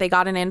make sure that they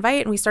got an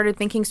invite, and we started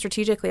thinking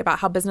strategically about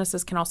how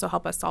businesses can also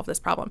help us solve this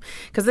problem.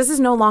 Because this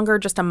is no longer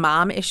just a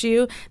mom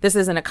issue. This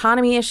is an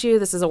economy issue.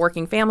 This is a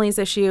working families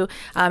issue.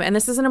 And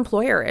this is an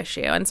employer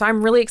issue. And so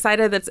I'm really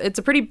excited that it's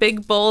a pretty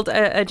big, bold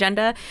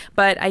agenda.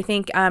 But I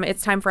think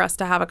it's time for us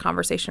to have a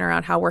conversation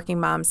around how working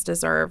moms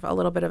deserve a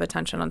little bit of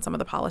attention on some of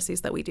the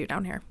policies that we do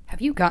down here.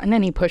 Have you gotten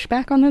any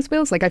pushback on those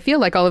bills? Like, I feel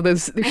like all of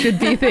those should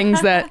be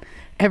things that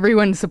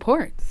everyone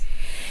supports.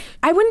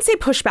 I wouldn't say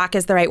pushback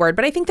is the right word,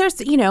 but I think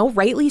there's,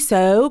 rightly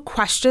so,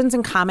 questions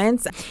and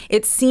comments.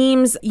 It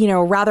seems,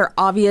 rather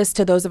obvious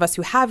to those of us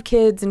who have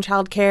kids in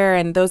childcare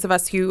and those of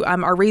us who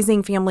are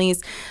raising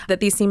families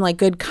that these seem like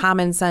good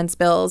common sense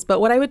bills.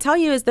 But what I would tell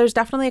you is there's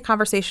definitely a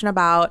conversation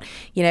about,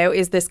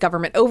 is this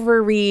government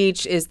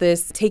overreach? Is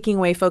this taking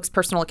away folks'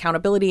 personal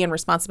accountability and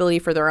responsibility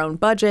for their own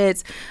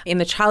budgets? In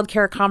the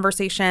childcare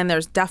conversation,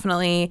 there's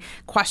definitely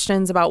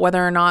questions about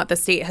whether or not the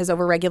state has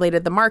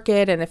overregulated the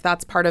market and if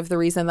that's part of the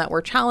reason that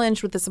we're challenged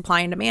with the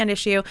supply and demand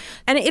issue.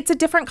 And it's a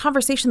different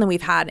conversation than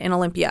we've had in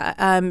Olympia.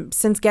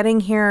 Since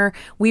getting here,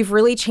 we've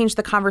really changed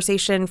the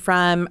conversation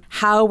from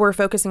how we're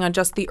focusing on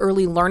just the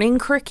early learning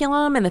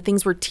curriculum and the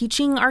things we're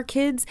teaching our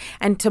kids,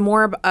 and to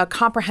more of a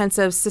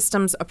comprehensive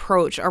systems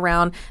approach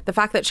around the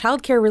fact that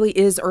childcare really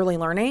is early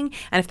learning.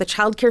 And if the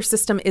childcare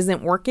system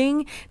isn't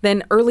working,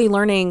 then early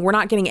learning, we're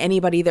not getting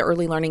anybody the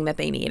early learning that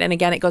they need. And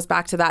again, it goes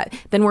back to that.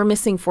 Then we're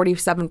missing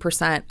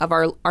 47% of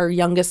our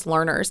youngest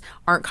learners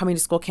aren't coming to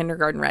school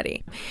kindergarten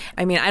ready.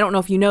 I mean, I don't know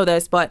if you know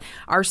this, but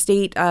our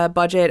state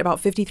budget,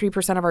 about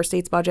 53% of our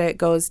state's budget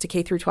goes to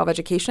K through 12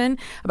 education.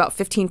 About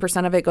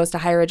 15% of it goes to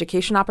higher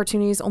education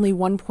opportunities. Only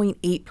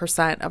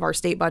 1.8% of our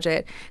state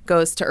budget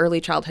goes to early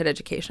childhood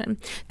education.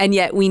 And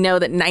yet we know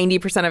that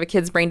 90% of a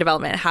kid's brain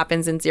development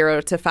happens in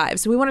 0 to 5.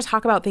 So we want to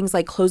talk about things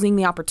like closing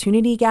the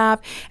opportunity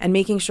gap and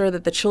making sure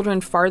that the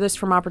children farthest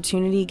from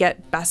opportunity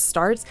get best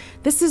starts.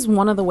 This is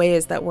one of the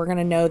ways that we're going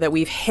to know that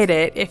we've hit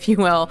it, if you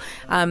will,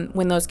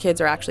 when those kids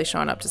are actually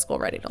showing up to school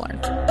ready to learn.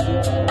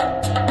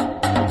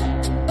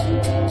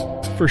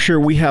 For sure,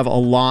 we have a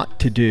lot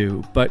to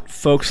do, but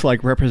folks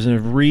like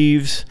Representative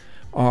Reeves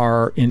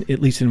are, at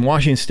least in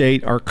Washington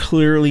State, are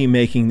clearly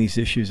making these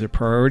issues a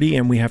priority,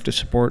 and we have to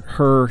support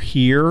her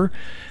here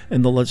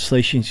and the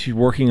legislation she's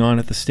working on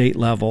at the state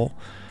level.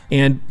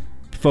 And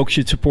folks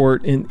should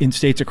support in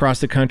states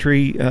across the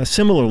country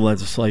similar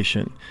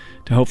legislation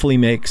to hopefully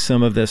make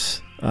some of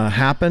this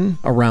happen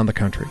around the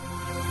country.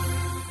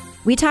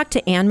 We talked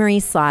to Anne Marie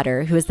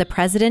Slaughter, who is the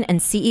president and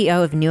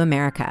CEO of New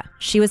America.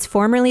 She was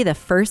formerly the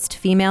first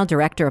female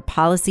director of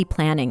policy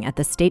planning at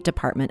the State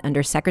Department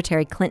under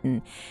Secretary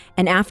Clinton,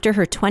 and after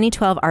her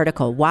 2012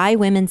 article, Why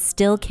Women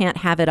Still Can't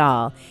Have It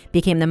All,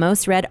 became the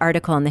most read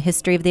article in the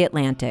history of The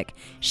Atlantic,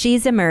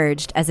 she's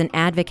emerged as an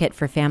advocate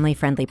for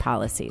family-friendly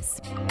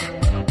policies.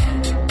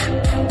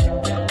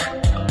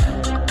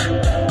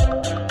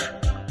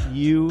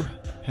 You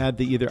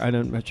had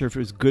I'm not sure if it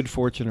was good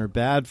fortune or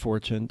bad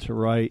fortune to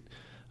write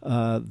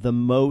the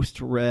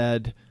most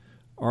read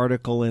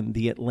article in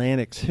The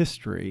Atlantic's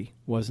history,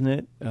 wasn't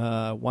it?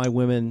 Why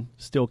Women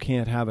Still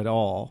Can't Have It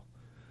All.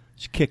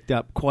 She kicked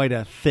up quite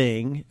a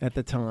thing at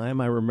the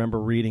time. I remember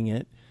reading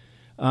it.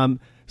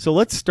 So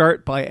let's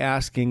start by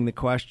asking the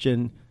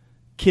question,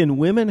 can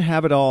women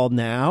have it all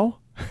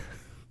now?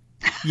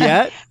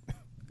 Yet?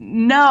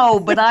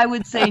 No, but I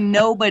would say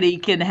nobody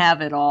can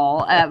have it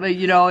all.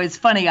 It's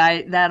funny.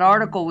 That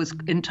article was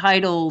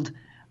entitled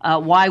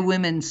Why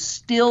Women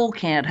Still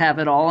Can't Have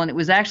It All. And it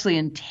was actually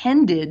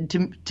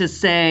intended to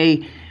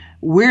say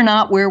we're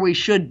not where we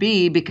should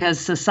be because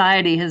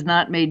society has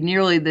not made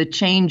nearly the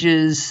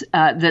changes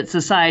that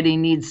society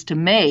needs to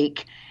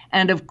make.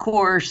 And of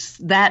course,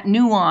 that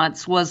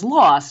nuance was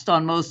lost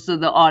on most of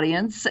the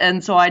audience.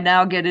 And so I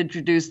now get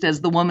introduced as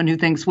the woman who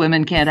thinks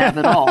women can't have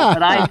it all.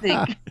 But I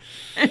think,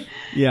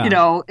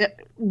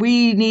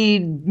 we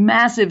need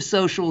massive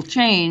social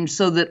change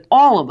so that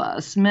all of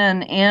us,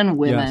 men and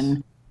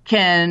women,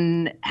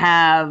 can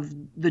have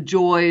the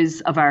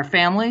joys of our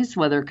families,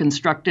 whether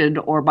constructed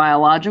or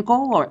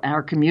biological, or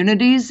our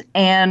communities,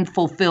 and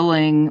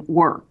fulfilling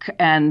work.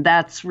 And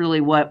that's really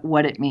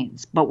what it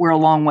means. But we're a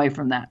long way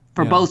from that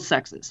for both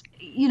sexes.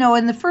 You know,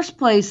 in the first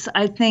place,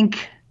 I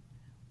think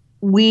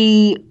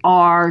we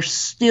are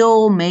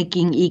still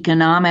making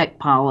economic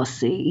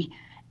policy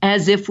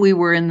as if we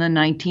were in the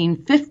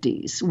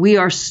 1950s. We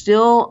are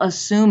still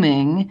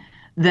assuming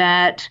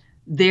that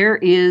there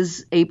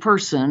is a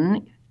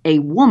person, a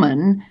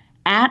woman,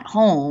 at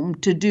home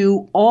to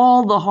do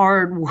all the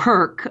hard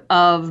work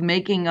of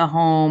making a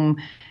home,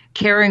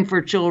 caring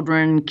for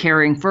children,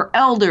 caring for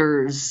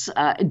elders,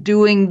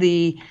 doing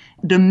the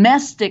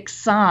domestic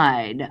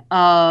side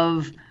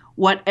of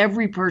what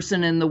every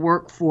person in the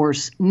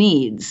workforce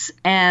needs.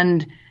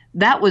 And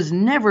that was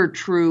never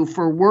true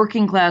for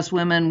working class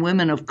women,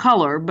 women of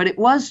color, but it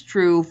was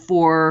true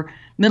for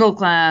middle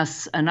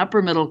class and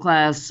upper middle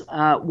class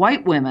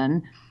white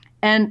women.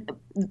 And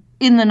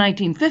in the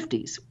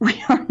 1950s,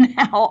 we are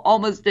now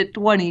almost at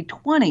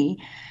 2020.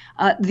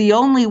 The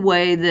only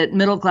way that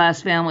middle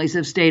class families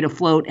have stayed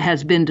afloat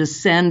has been to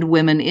send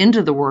women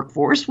into the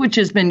workforce, which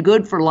has been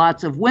good for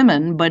lots of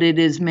women, but it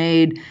has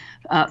made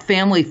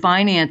family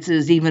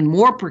finances even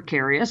more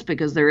precarious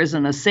because there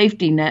isn't a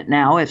safety net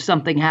now if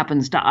something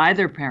happens to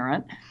either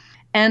parent.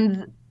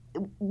 And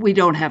we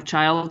don't have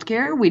child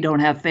care. We don't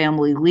have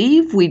family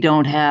leave. We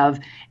don't have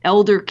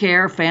elder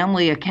care,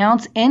 family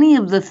accounts, any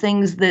of the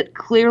things that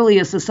clearly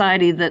a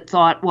society that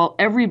thought, well,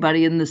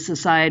 everybody in this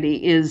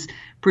society is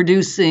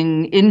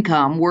producing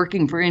income,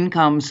 working for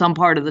income some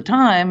part of the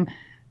time.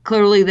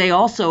 Clearly,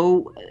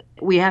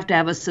 we have to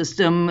have a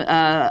system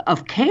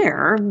of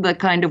care, the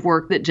kind of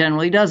work that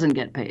generally doesn't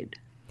get paid.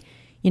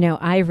 You know,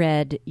 I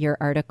read your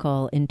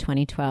article in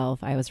 2012.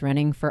 I was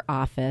running for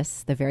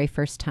office the very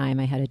first time.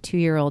 I had a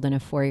 2-year-old and a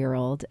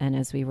 4-year-old. And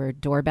as we were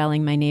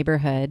doorbelling my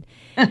neighborhood,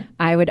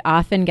 I would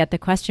often get the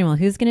question, well,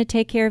 who's going to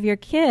take care of your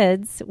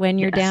kids when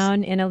you're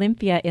down in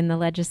Olympia in the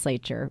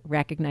legislature?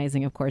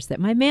 Recognizing, of course, that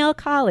my male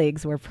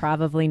colleagues were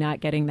probably not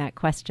getting that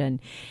question.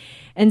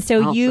 And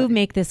so you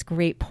make this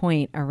great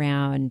point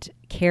around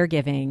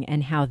caregiving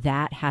and how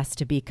that has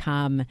to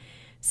become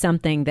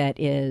something that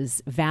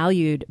is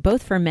valued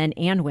both for men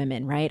and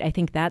women, right? I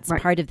think that's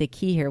part of the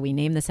key here. We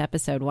name this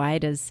episode, Why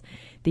Does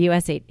the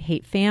U.S.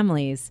 Hate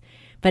Families?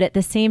 But at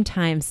the same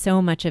time,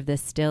 so much of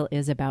this still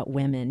is about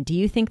women. Do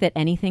you think that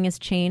anything has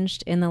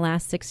changed in the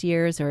last 6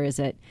 years, or is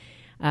it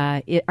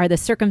are the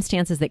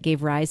circumstances that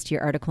gave rise to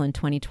your article in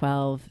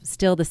 2012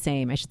 still the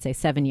same, I should say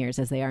 7 years,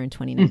 as they are in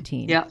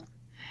 2019? Yeah.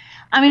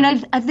 I mean,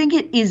 I think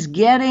it is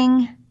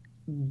getting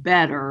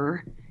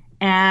better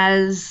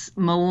as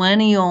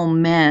millennial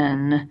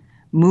men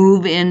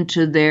move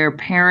into their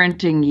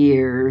parenting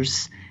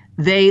years.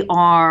 They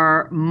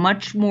are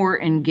much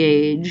more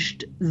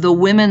engaged. The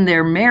women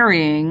they're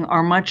marrying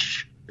are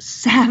much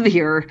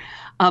savvier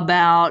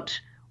about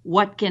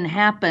what can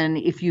happen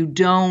if you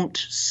don't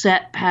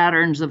set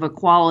patterns of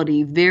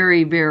equality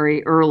very,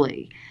 very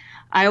early.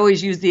 I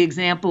always use the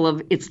example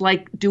of it's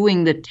like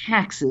doing the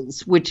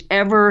taxes.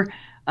 Whichever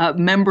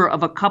member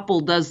of a couple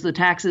does the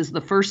taxes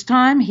the first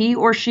time, he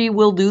or she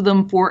will do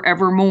them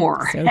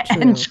forevermore. So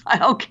and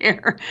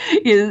childcare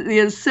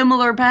is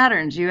similar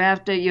patterns. You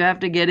have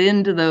to get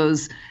into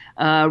those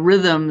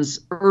rhythms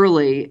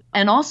early.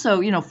 And also,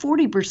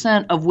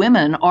 40% of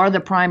women are the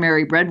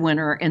primary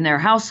breadwinner in their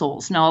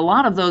households. Now, a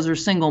lot of those are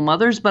single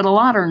mothers, but a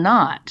lot are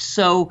not.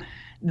 So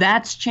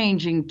that's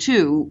changing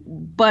too.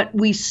 But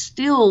we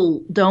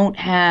still don't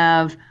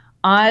have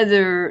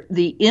either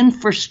the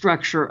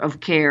infrastructure of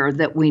care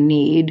that we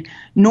need,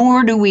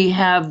 nor do we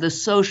have the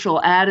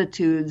social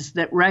attitudes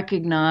that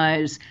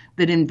recognize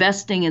that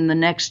investing in the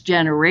next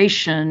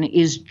generation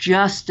is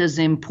just as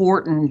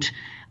important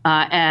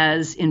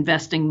as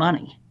investing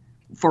money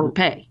for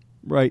pay.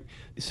 Right.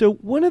 So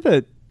one of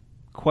the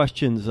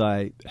questions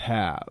I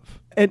have,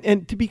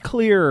 and to be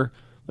clear,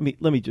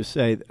 let me just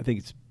say, I think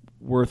it's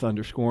worth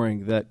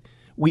underscoring that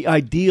we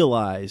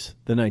idealize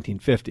the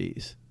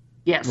 1950s.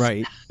 Yes.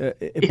 Right.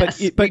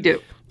 Yes, we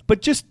do.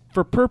 But just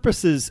for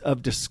purposes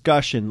of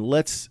discussion,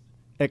 let's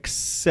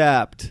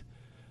accept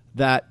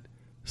that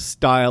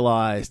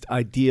stylized,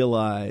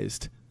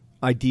 idealized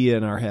idea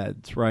in our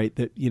heads, right?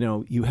 That,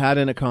 you had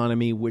an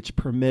economy which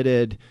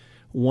permitted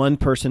one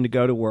person to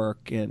go to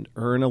work and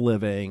earn a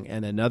living,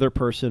 and another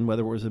person,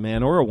 whether it was a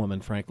man or a woman,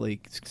 frankly,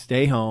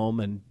 stay home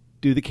and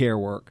do the care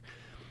work.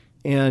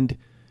 And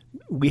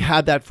we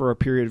had that for a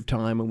period of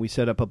time, and we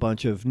set up a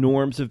bunch of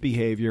norms of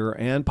behavior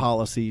and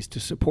policies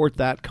to support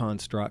that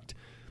construct.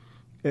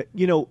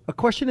 A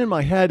question in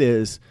my head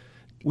is,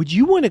 would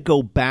you want to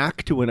go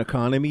back to an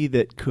economy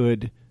that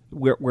could,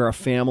 where a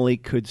family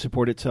could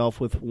support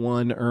itself with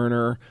one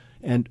earner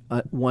and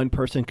one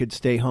person could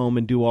stay home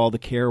and do all the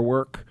care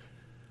work?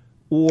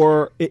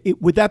 Or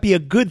would that be a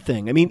good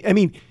thing?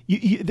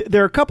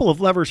 There are a couple of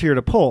levers here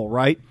to pull,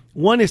 right?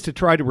 One is to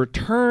try to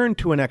return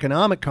to an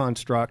economic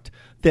construct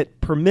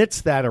that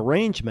permits that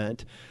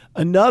arrangement.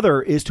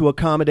 Another is to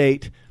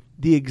accommodate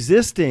the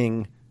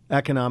existing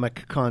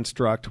economic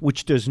construct,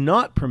 which does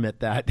not permit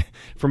that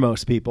for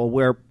most people,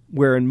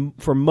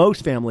 for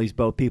most families,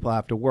 both people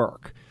have to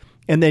work.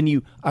 And then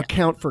you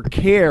account for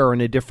care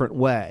in a different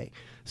way.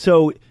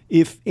 So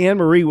if Anne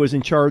Marie was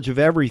in charge of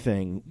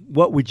everything,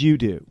 what would you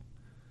do?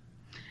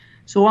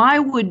 So I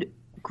would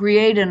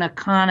create an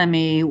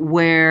economy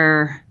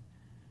where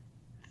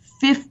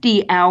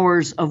 50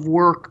 hours of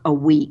work a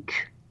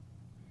week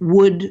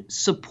would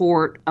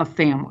support a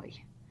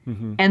family.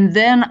 Mm-hmm. And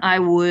then I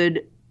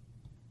would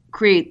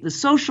create the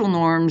social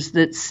norms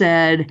that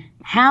said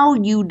how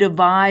you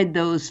divide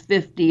those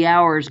 50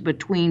 hours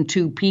between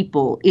two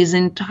people is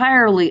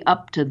entirely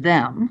up to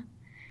them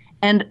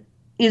and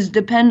is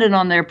dependent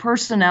on their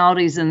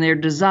personalities and their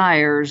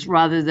desires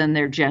rather than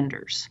their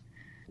genders.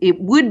 It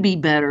would be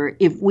better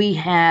if we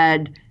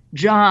had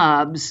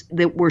jobs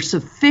that were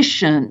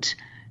sufficient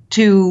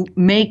to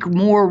make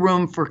more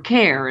room for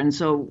care. And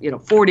so,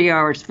 40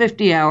 hours,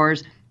 50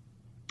 hours,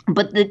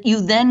 but that you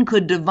then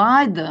could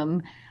divide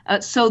them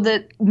so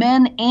that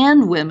men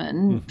and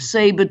women,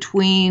 say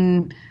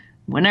between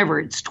whenever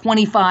it's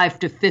 25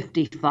 to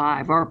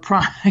 55, our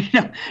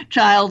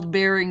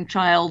childbearing,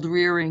 child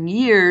rearing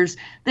years,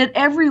 that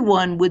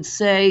everyone would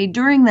say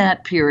during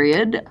that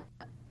period,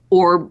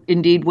 or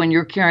indeed when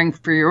you're caring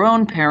for your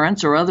own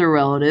parents or other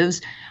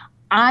relatives,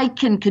 I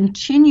can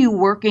continue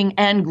working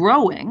and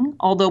growing,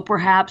 although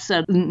perhaps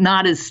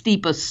not as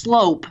steep a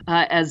slope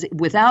as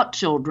without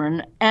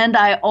children. And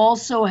I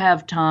also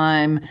have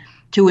time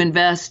to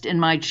invest in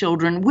my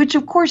children, which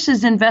of course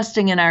is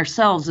investing in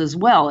ourselves as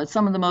well. It's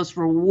some of the most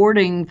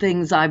rewarding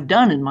things I've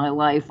done in my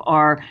life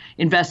are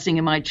investing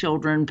in my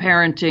children,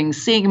 parenting,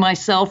 seeing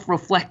myself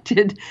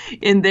reflected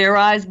in their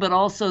eyes, but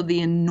also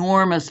the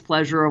enormous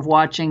pleasure of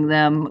watching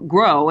them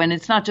grow. And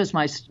it's not just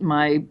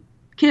my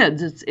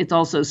kids, it's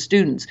also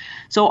students.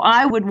 So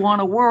I would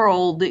want a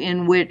world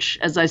in which,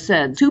 as I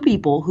said, two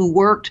people who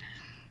worked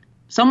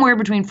somewhere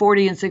between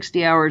 40 and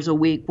 60 hours a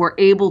week were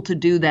able to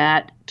do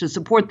that, to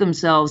support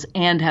themselves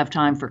and have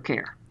time for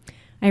care.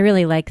 I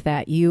really like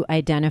that. You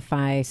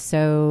identify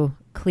so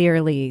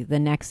clearly the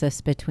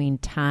nexus between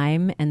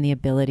time and the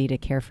ability to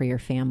care for your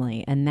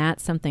family. And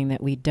that's something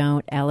that we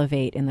don't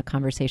elevate in the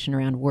conversation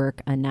around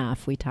work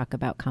enough. We talk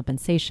about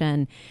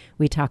compensation,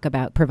 we talk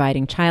about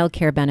providing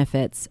childcare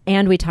benefits,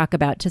 and we talk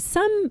about, to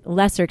some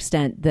lesser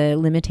extent, the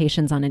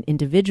limitations on an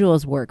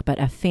individual's work, but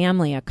a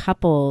family, a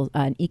couple,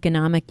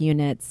 economic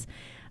units,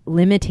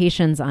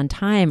 limitations on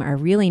time are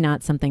really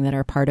not something that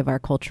are part of our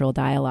cultural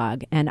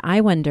dialogue. And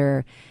I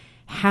wonder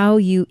how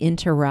you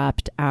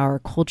interrupt our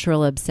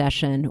cultural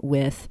obsession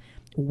with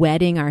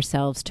wedding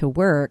ourselves to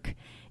work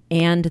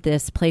and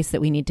this place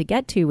that we need to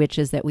get to, which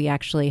is that we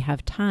actually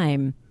have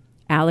time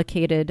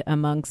allocated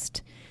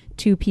amongst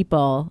two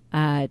people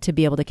to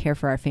be able to care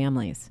for our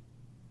families.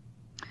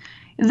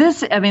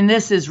 This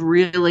is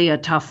really a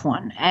tough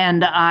one.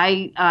 And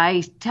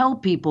I tell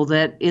people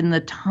that in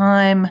the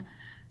time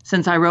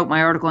since I wrote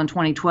my article in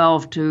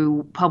 2012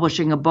 to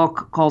publishing a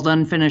book called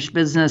Unfinished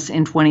Business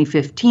in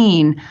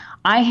 2015,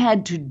 I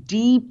had to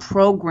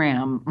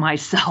deprogram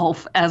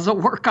myself as a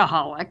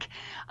workaholic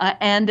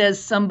and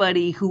as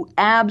somebody who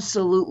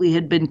absolutely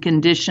had been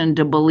conditioned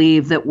to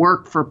believe that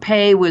work for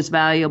pay was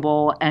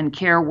valuable and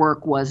care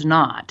work was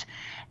not,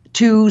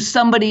 to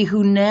somebody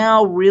who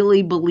now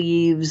really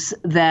believes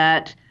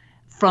that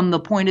from the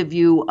point of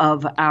view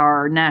of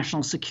our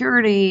national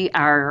security,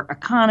 our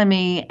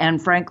economy,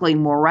 and frankly,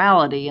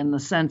 morality in the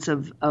sense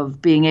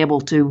of being able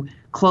to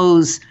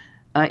close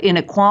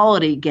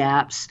inequality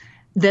gaps,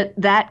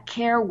 that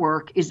care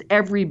work is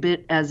every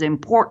bit as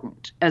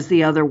important as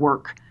the other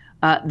work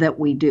that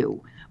we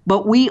do.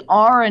 But we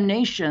are a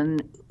nation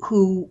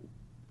who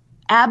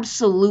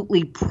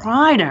absolutely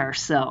pride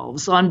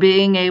ourselves on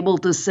being able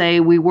to say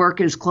we work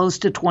as close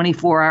to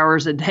 24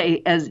 hours a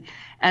day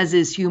as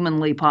is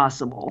humanly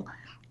possible.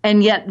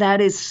 And yet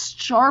that is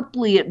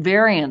sharply at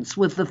variance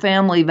with the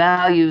family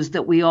values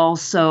that we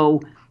also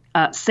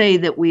say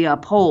that we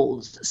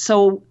uphold.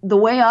 So the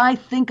way I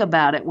think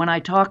about it when I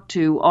talk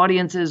to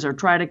audiences or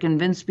try to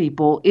convince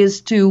people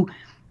is to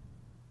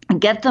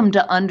get them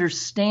to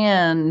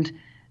understand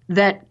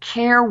that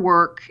care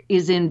work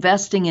is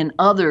investing in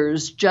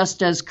others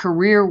just as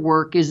career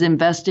work is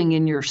investing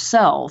in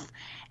yourself,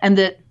 and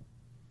that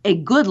a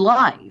good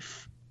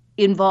life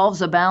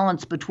involves a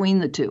balance between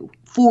the two,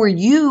 for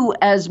you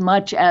as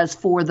much as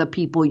for the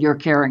people you're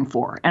caring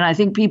for. And I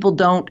think people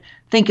don't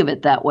think of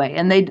it that way.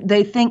 And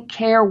they think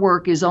care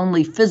work is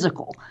only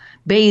physical,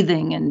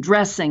 bathing and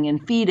dressing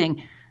and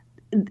feeding.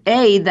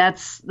 A,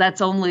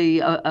 that's only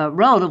a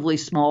relatively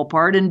small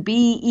part. And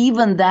B,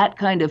 even that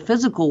kind of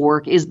physical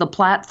work is the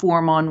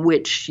platform on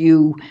which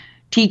you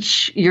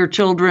teach your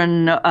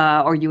children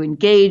or you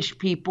engage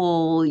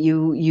people,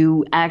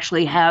 you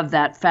actually have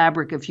that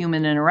fabric of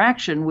human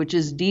interaction, which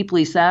is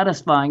deeply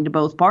satisfying to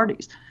both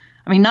parties.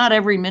 I mean, not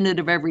every minute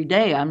of every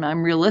day,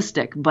 I'm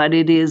realistic, but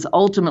it is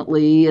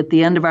ultimately at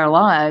the end of our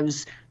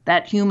lives,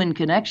 that human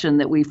connection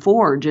that we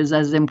forge is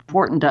as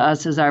important to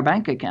us as our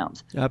bank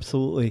accounts.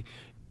 Absolutely.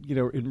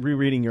 In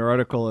rereading your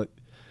article, it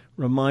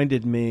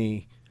reminded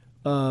me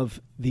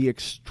of the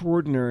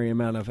extraordinary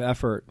amount of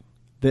effort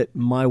that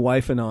my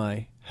wife and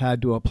I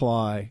had to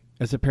apply,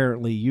 as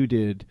apparently you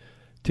did,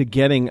 to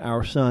getting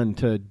our son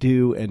to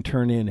do and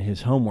turn in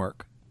his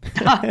homework.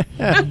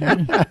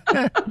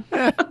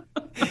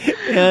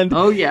 And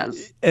oh,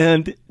 yes.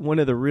 And one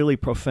of the really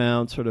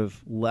profound sort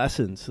of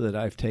lessons that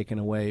I've taken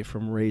away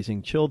from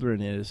raising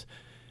children is,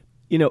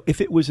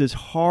 if it was as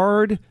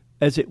hard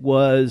as it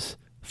was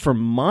for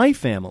my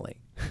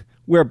family,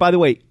 where, by the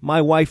way,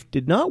 my wife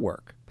did not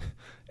work,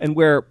 and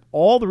where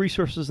all the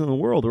resources in the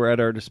world were at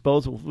our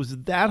disposal, it was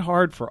that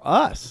hard for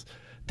us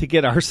to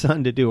get our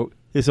son to do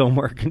his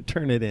homework and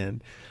turn it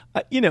in.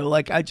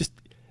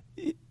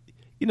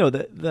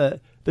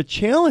 The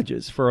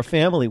challenges for a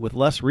family with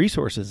less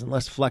resources and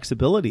less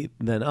flexibility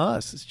than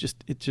us, it's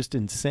just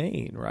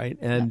insane, right?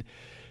 And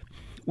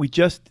we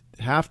just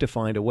have to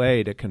find a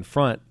way to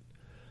confront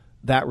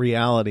that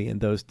reality and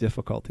those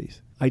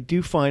difficulties. I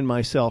do find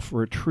myself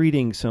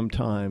retreating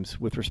sometimes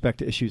with respect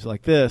to issues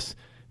like this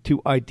to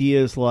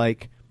ideas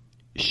like,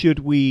 should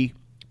we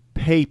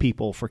pay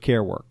people for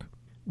care work?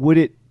 Would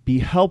it be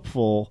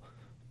helpful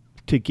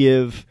to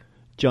give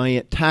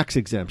giant tax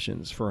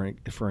exemptions, for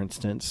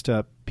instance,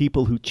 to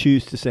people who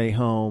choose to stay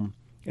home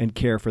and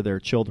care for their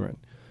children?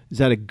 Is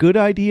that a good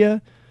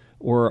idea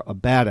or a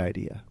bad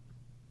idea?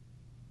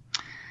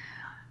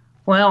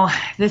 Well,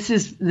 this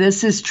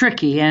is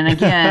tricky. And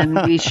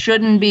again, we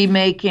should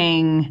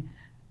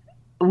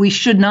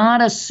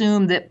not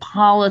assume that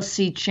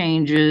policy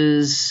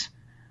changes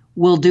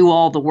will do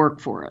all the work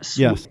for us.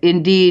 Yes.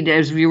 Indeed,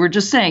 as we were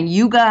just saying,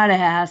 you got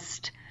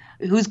asked,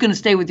 who's going to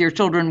stay with your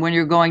children when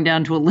you're going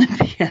down to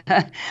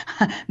Olympia?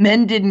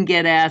 Men didn't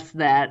get asked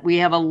that. We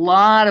have a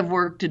lot of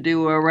work to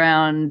do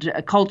around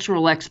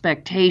cultural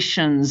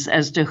expectations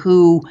as to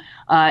who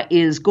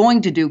is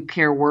going to do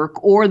care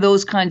work, or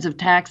those kinds of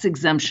tax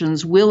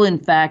exemptions will in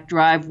fact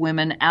drive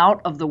women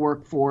out of the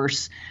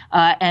workforce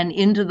and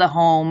into the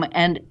home.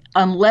 And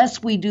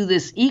unless we do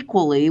this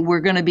equally, we're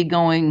going to be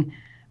going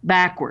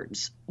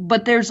backwards.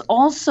 But there's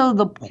also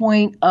the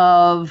point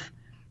of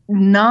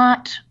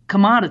not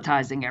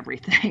commoditizing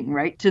everything,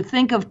 right? To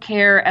think of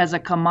care as a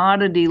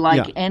commodity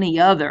like any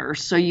other.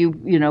 So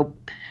you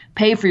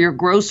pay for your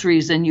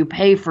groceries and you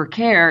pay for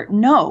care.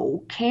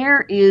 No,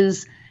 care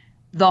is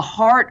the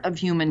heart of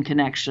human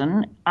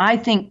connection. I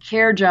think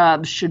care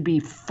jobs should be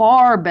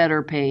far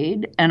better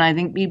paid. And I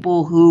think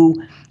people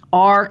who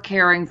are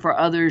caring for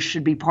others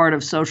should be part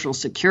of Social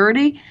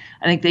Security.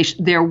 I think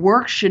their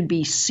work should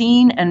be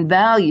seen and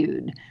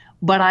valued.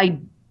 But I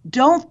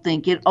don't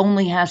think it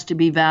only has to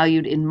be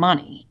valued in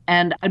money.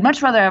 And I'd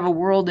much rather have a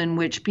world in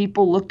which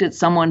people looked at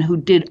someone who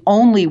did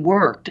only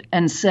worked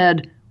and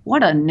said,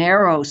 what a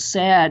narrow,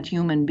 sad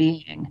human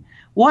being.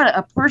 What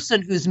a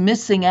person who's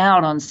missing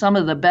out on some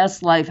of the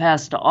best life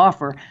has to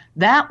offer.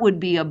 That would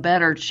be a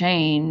better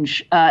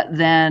change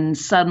than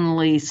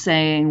suddenly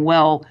saying,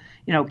 well,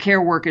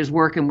 care work is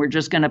work and we're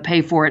just going to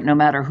pay for it no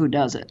matter who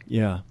does it.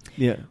 Yeah.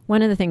 Yeah.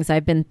 One of the things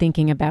I've been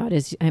thinking about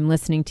as I'm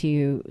listening to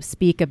you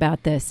speak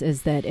about this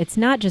is that it's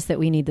not just that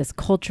we need this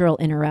cultural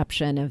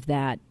interruption of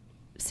that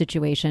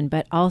situation,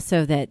 but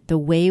also that the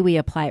way we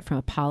apply it from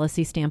a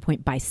policy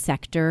standpoint by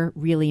sector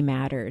really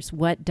matters.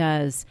 What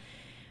does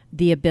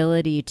the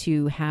ability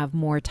to have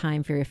more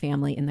time for your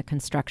family in the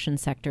construction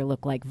sector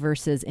look like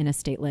versus in a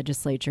state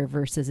legislature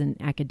versus in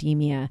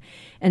academia?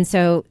 And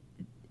so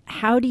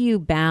how do you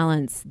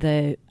balance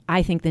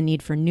I think the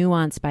need for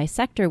nuance by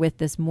sector with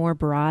this more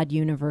broad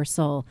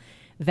universal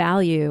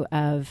value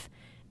of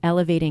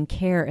elevating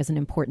care as an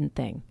important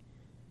thing?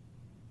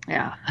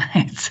 Yeah,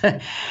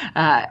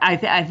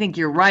 I think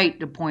you're right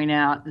to point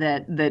out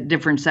that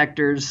different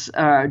sectors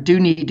do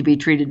need to be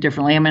treated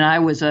differently. I mean, I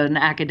was an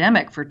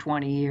academic for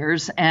 20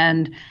 years,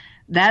 and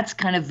that's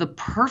kind of the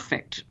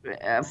perfect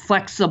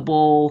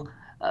flexible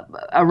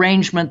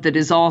arrangement that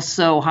is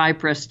also high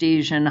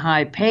prestige and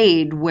high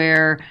paid,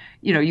 where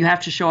you have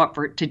to show up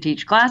to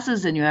teach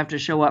classes and you have to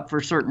show up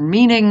for certain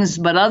meetings,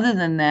 but other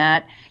than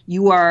that,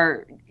 you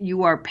are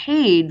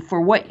paid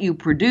for what you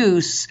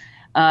produce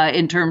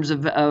in terms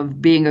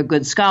of being a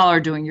good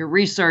scholar, doing your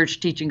research,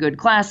 teaching good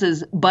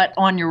classes, but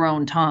on your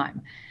own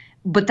time.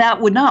 But that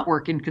would not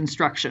work in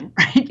construction,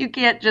 right? You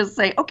can't just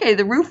say, okay,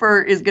 the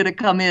roofer is going to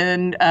come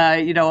in,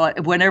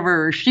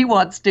 whenever she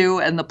wants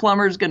to, and the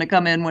plumber is going to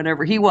come in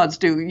whenever he wants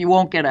to. You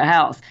won't get a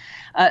house.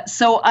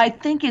 So I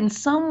think in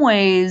some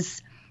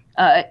ways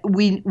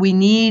we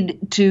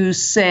need to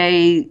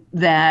say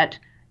that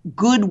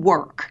good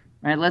work,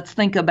 right? Let's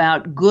think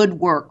about good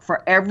work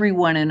for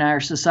everyone in our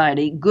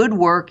society. Good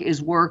work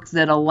is work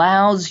that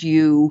allows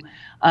you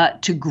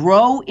to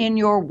grow in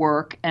your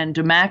work and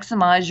to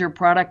maximize your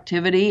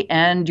productivity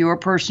and your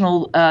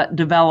personal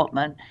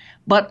development,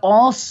 but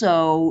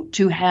also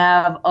to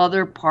have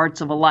other parts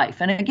of a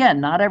life. And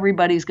again, not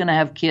everybody's going to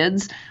have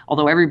kids,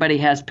 although everybody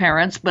has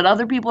parents, but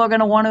other people are going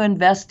to want to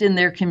invest in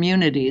their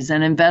communities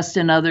and invest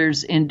in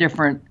others in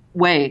different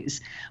ways.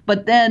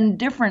 But then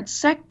different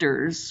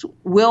sectors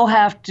will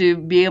have to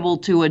be able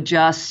to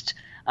adjust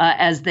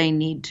as they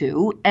need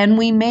to. And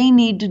we may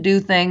need to do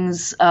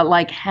things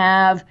like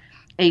have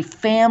a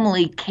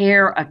family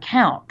care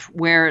account,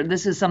 where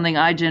this is something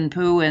Ai-jen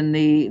Poo and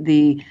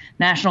the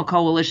National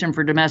Coalition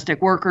for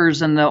Domestic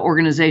Workers and the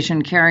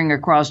organization Caring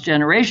Across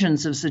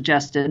Generations have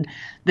suggested,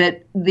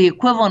 that the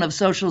equivalent of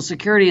Social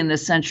Security in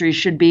this century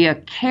should be a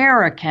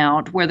care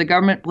account where the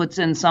government puts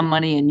in some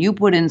money and you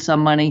put in some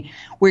money,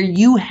 where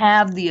you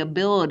have the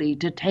ability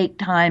to take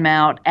time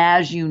out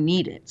as you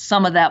need it.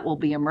 Some of that will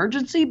be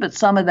emergency, but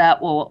some of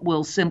that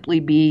will simply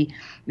be,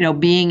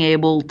 being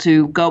able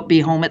to be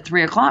home at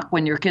 3:00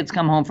 when your kids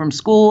come home from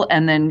school,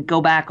 and then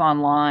go back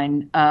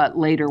online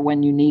later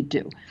when you need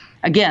to.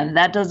 Again,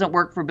 that doesn't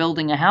work for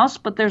building a house,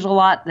 but there's a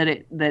lot that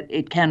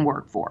it can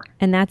work for.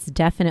 And that's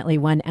definitely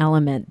one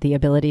element, the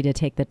ability to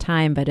take the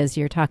time. But as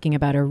you're talking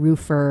about a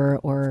roofer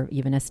or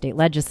even a state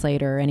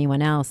legislator or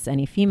anyone else,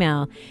 any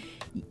female,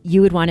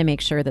 you would want to make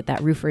sure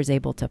that roofer is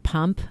able to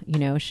pump,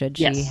 should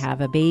she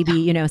have a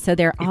baby, so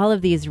there are all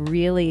of these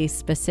really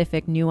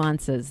specific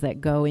nuances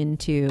that go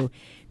into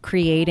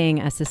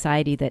creating a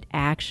society that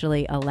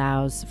actually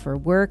allows for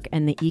work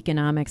and the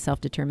economic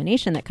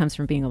self-determination that comes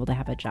from being able to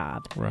have a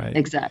job. Right.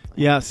 Exactly.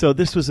 Yeah. So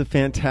this was a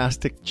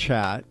fantastic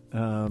chat.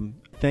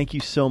 Thank you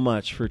so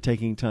much for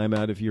taking time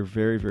out of your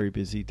very, very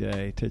busy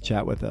day to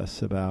chat with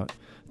us about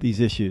these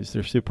issues.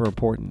 They're super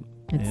important.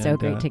 It's so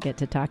great to get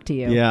to talk to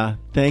you. Yeah.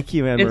 Thank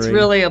you, Anne-Marie. It's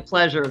really a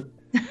pleasure.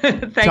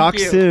 Thank Talk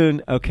you.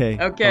 soon. Okay.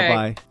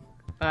 Okay.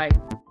 Bye-bye.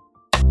 Bye.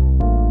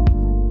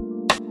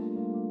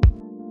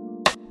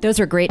 Those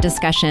were great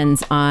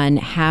discussions on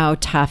how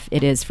tough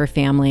it is for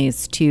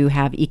families to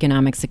have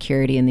economic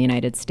security in the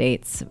United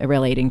States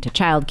relating to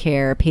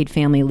childcare, paid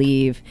family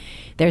leave.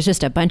 There's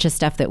just a bunch of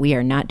stuff that we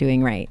are not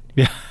doing right.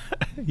 Yeah.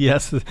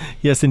 Yes,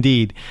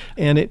 indeed.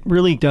 And it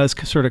really does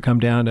sort of come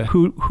down to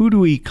who do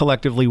we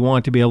collectively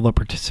want to be able to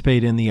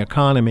participate in the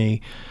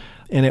economy,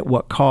 and at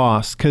what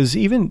cost? Because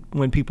even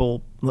when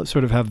people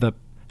sort of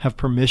have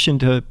permission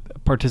to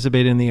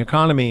participate in the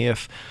economy,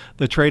 if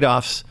the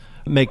trade-offs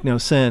make no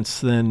sense,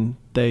 then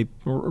they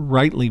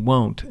rightly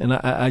won't. And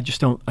I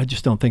just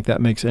don't think that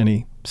makes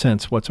any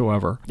sense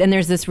whatsoever. And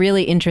there's this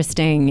really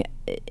interesting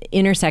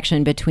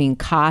intersection between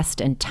cost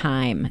and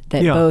time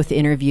that both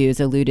interviews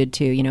alluded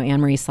to.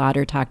 Anne-Marie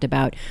Slaughter talked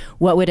about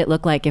what would it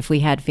look like if we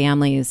had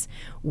families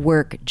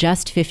work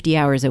just 50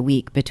 hours a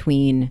week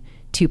between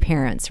two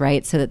parents,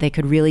 right? So that they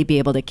could really be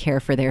able to care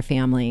for their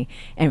family.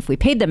 And if we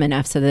paid them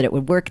enough so that it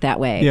would work that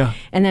way. Yeah.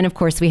 And then, of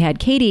course, we had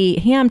Katie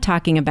Ham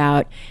talking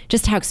about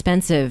just how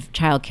expensive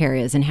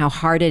childcare is and how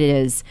hard it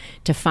is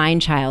to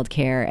find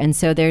childcare. And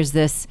so there's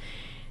this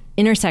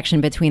intersection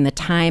between the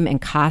time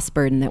and cost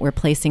burden that we're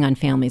placing on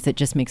families that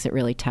just makes it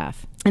really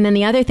tough. And then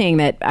the other thing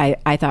that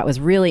I thought was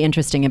really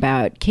interesting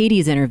about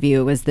Katie's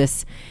interview was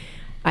this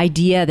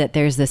idea that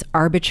there's this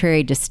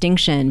arbitrary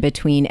distinction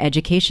between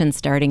education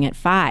starting at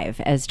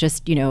 5 as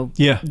just,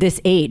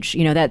 this age,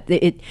 that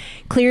it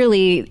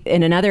clearly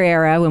in another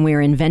era when we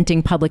were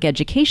inventing public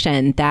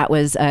education, that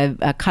was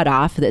a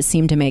cutoff that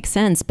seemed to make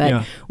sense.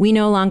 But we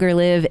no longer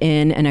live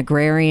in an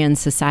agrarian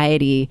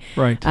society,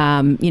 right?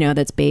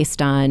 That's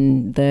based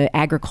on the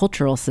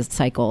agricultural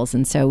cycles.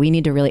 And so we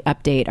need to really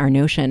update our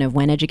notion of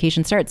when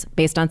education starts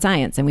based on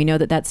science. And we know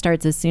that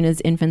starts as soon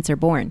as infants are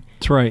born.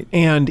 That's right.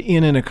 And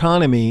in an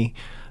economy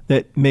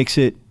that makes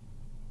it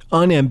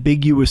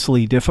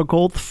unambiguously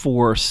difficult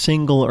for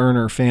single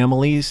earner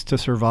families to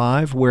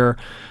survive, where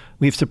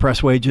we've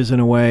suppressed wages in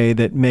a way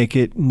that make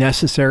it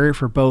necessary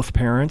for both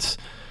parents,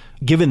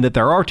 given that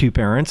there are two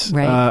parents,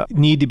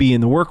 need to be in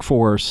the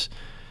workforce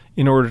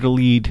in order to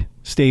lead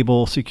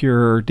stable,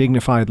 secure,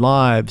 dignified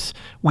lives.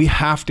 We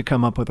have to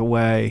come up with a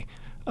way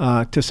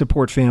to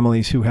support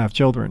families who have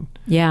children.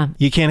 Yeah.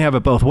 You can't have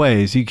it both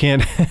ways. You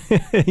can't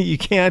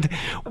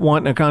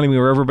want an economy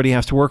where everybody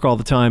has to work all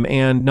the time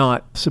and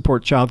not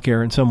support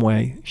childcare in some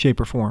way, shape,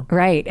 or form.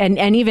 Right.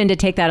 And even to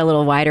take that a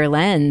little wider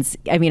lens,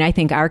 I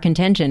think our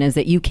contention is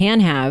that you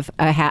can have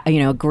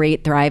a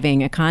great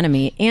thriving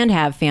economy and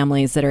have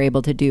families that are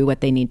able to do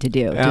what they need to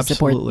do to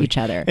support each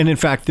other. And in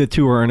fact, the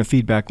two are in a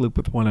feedback loop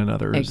with one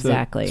another.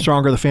 Exactly. The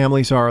stronger the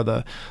families are,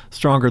 the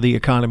stronger the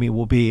economy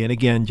will be. And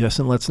again,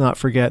 Justin, let's not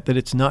forget that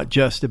it's not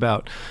just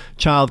about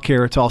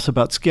childcare. It's also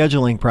about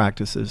scheduling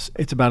practices.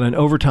 It's about an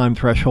overtime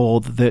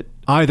threshold that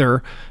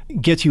either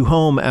gets you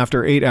home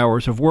after 8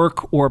 hours of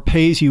work or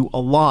pays you a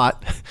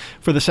lot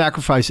for the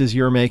sacrifices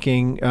you're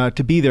making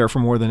to be there for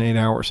more than 8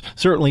 hours.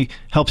 Certainly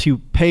helps you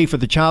pay for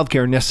the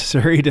childcare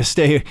necessary to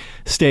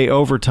stay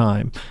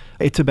overtime.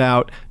 It's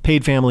about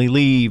paid family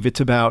leave.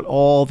 It's about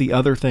all the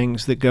other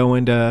things that go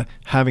into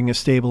having a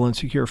stable and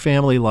secure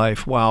family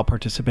life while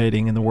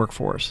participating in the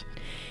workforce.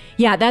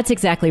 Yeah, that's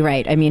exactly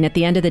right. At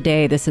the end of the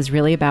day, this is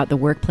really about the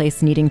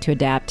workplace needing to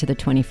adapt to the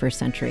 21st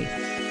century.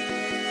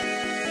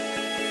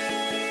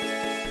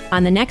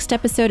 On the next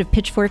episode of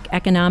Pitchfork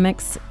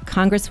Economics,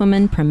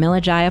 Congresswoman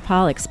Pramila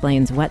Jayapal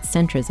explains what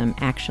centrism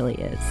actually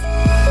is.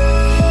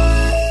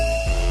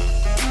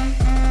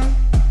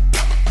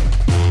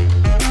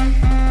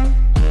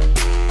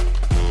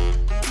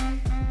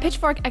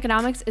 Pitchfork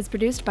Economics is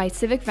produced by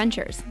Civic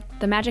Ventures.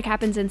 The magic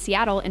happens in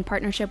Seattle in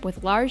partnership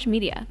with Large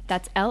Media,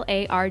 that's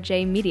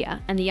LARJ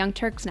Media, and the Young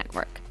Turks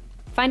Network.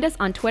 Find us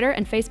on Twitter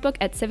and Facebook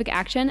at Civic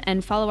Action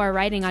and follow our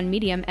writing on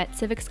Medium at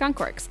Civic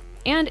Skunkworks.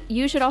 And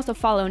you should also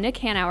follow Nick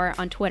Hanauer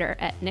on Twitter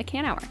at Nick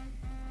Hanauer.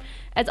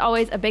 As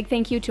always, a big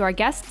thank you to our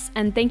guests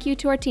and thank you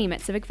to our team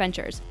at Civic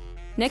Ventures.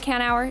 Nick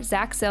Hanauer,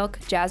 Zach Silk,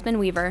 Jasmine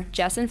Weaver,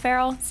 Jessen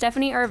Farrell,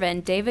 Stephanie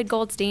Irvin, David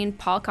Goldstein,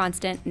 Paul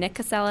Constant, Nick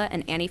Casella,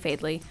 and Annie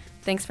Fadley.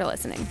 Thanks for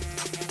listening.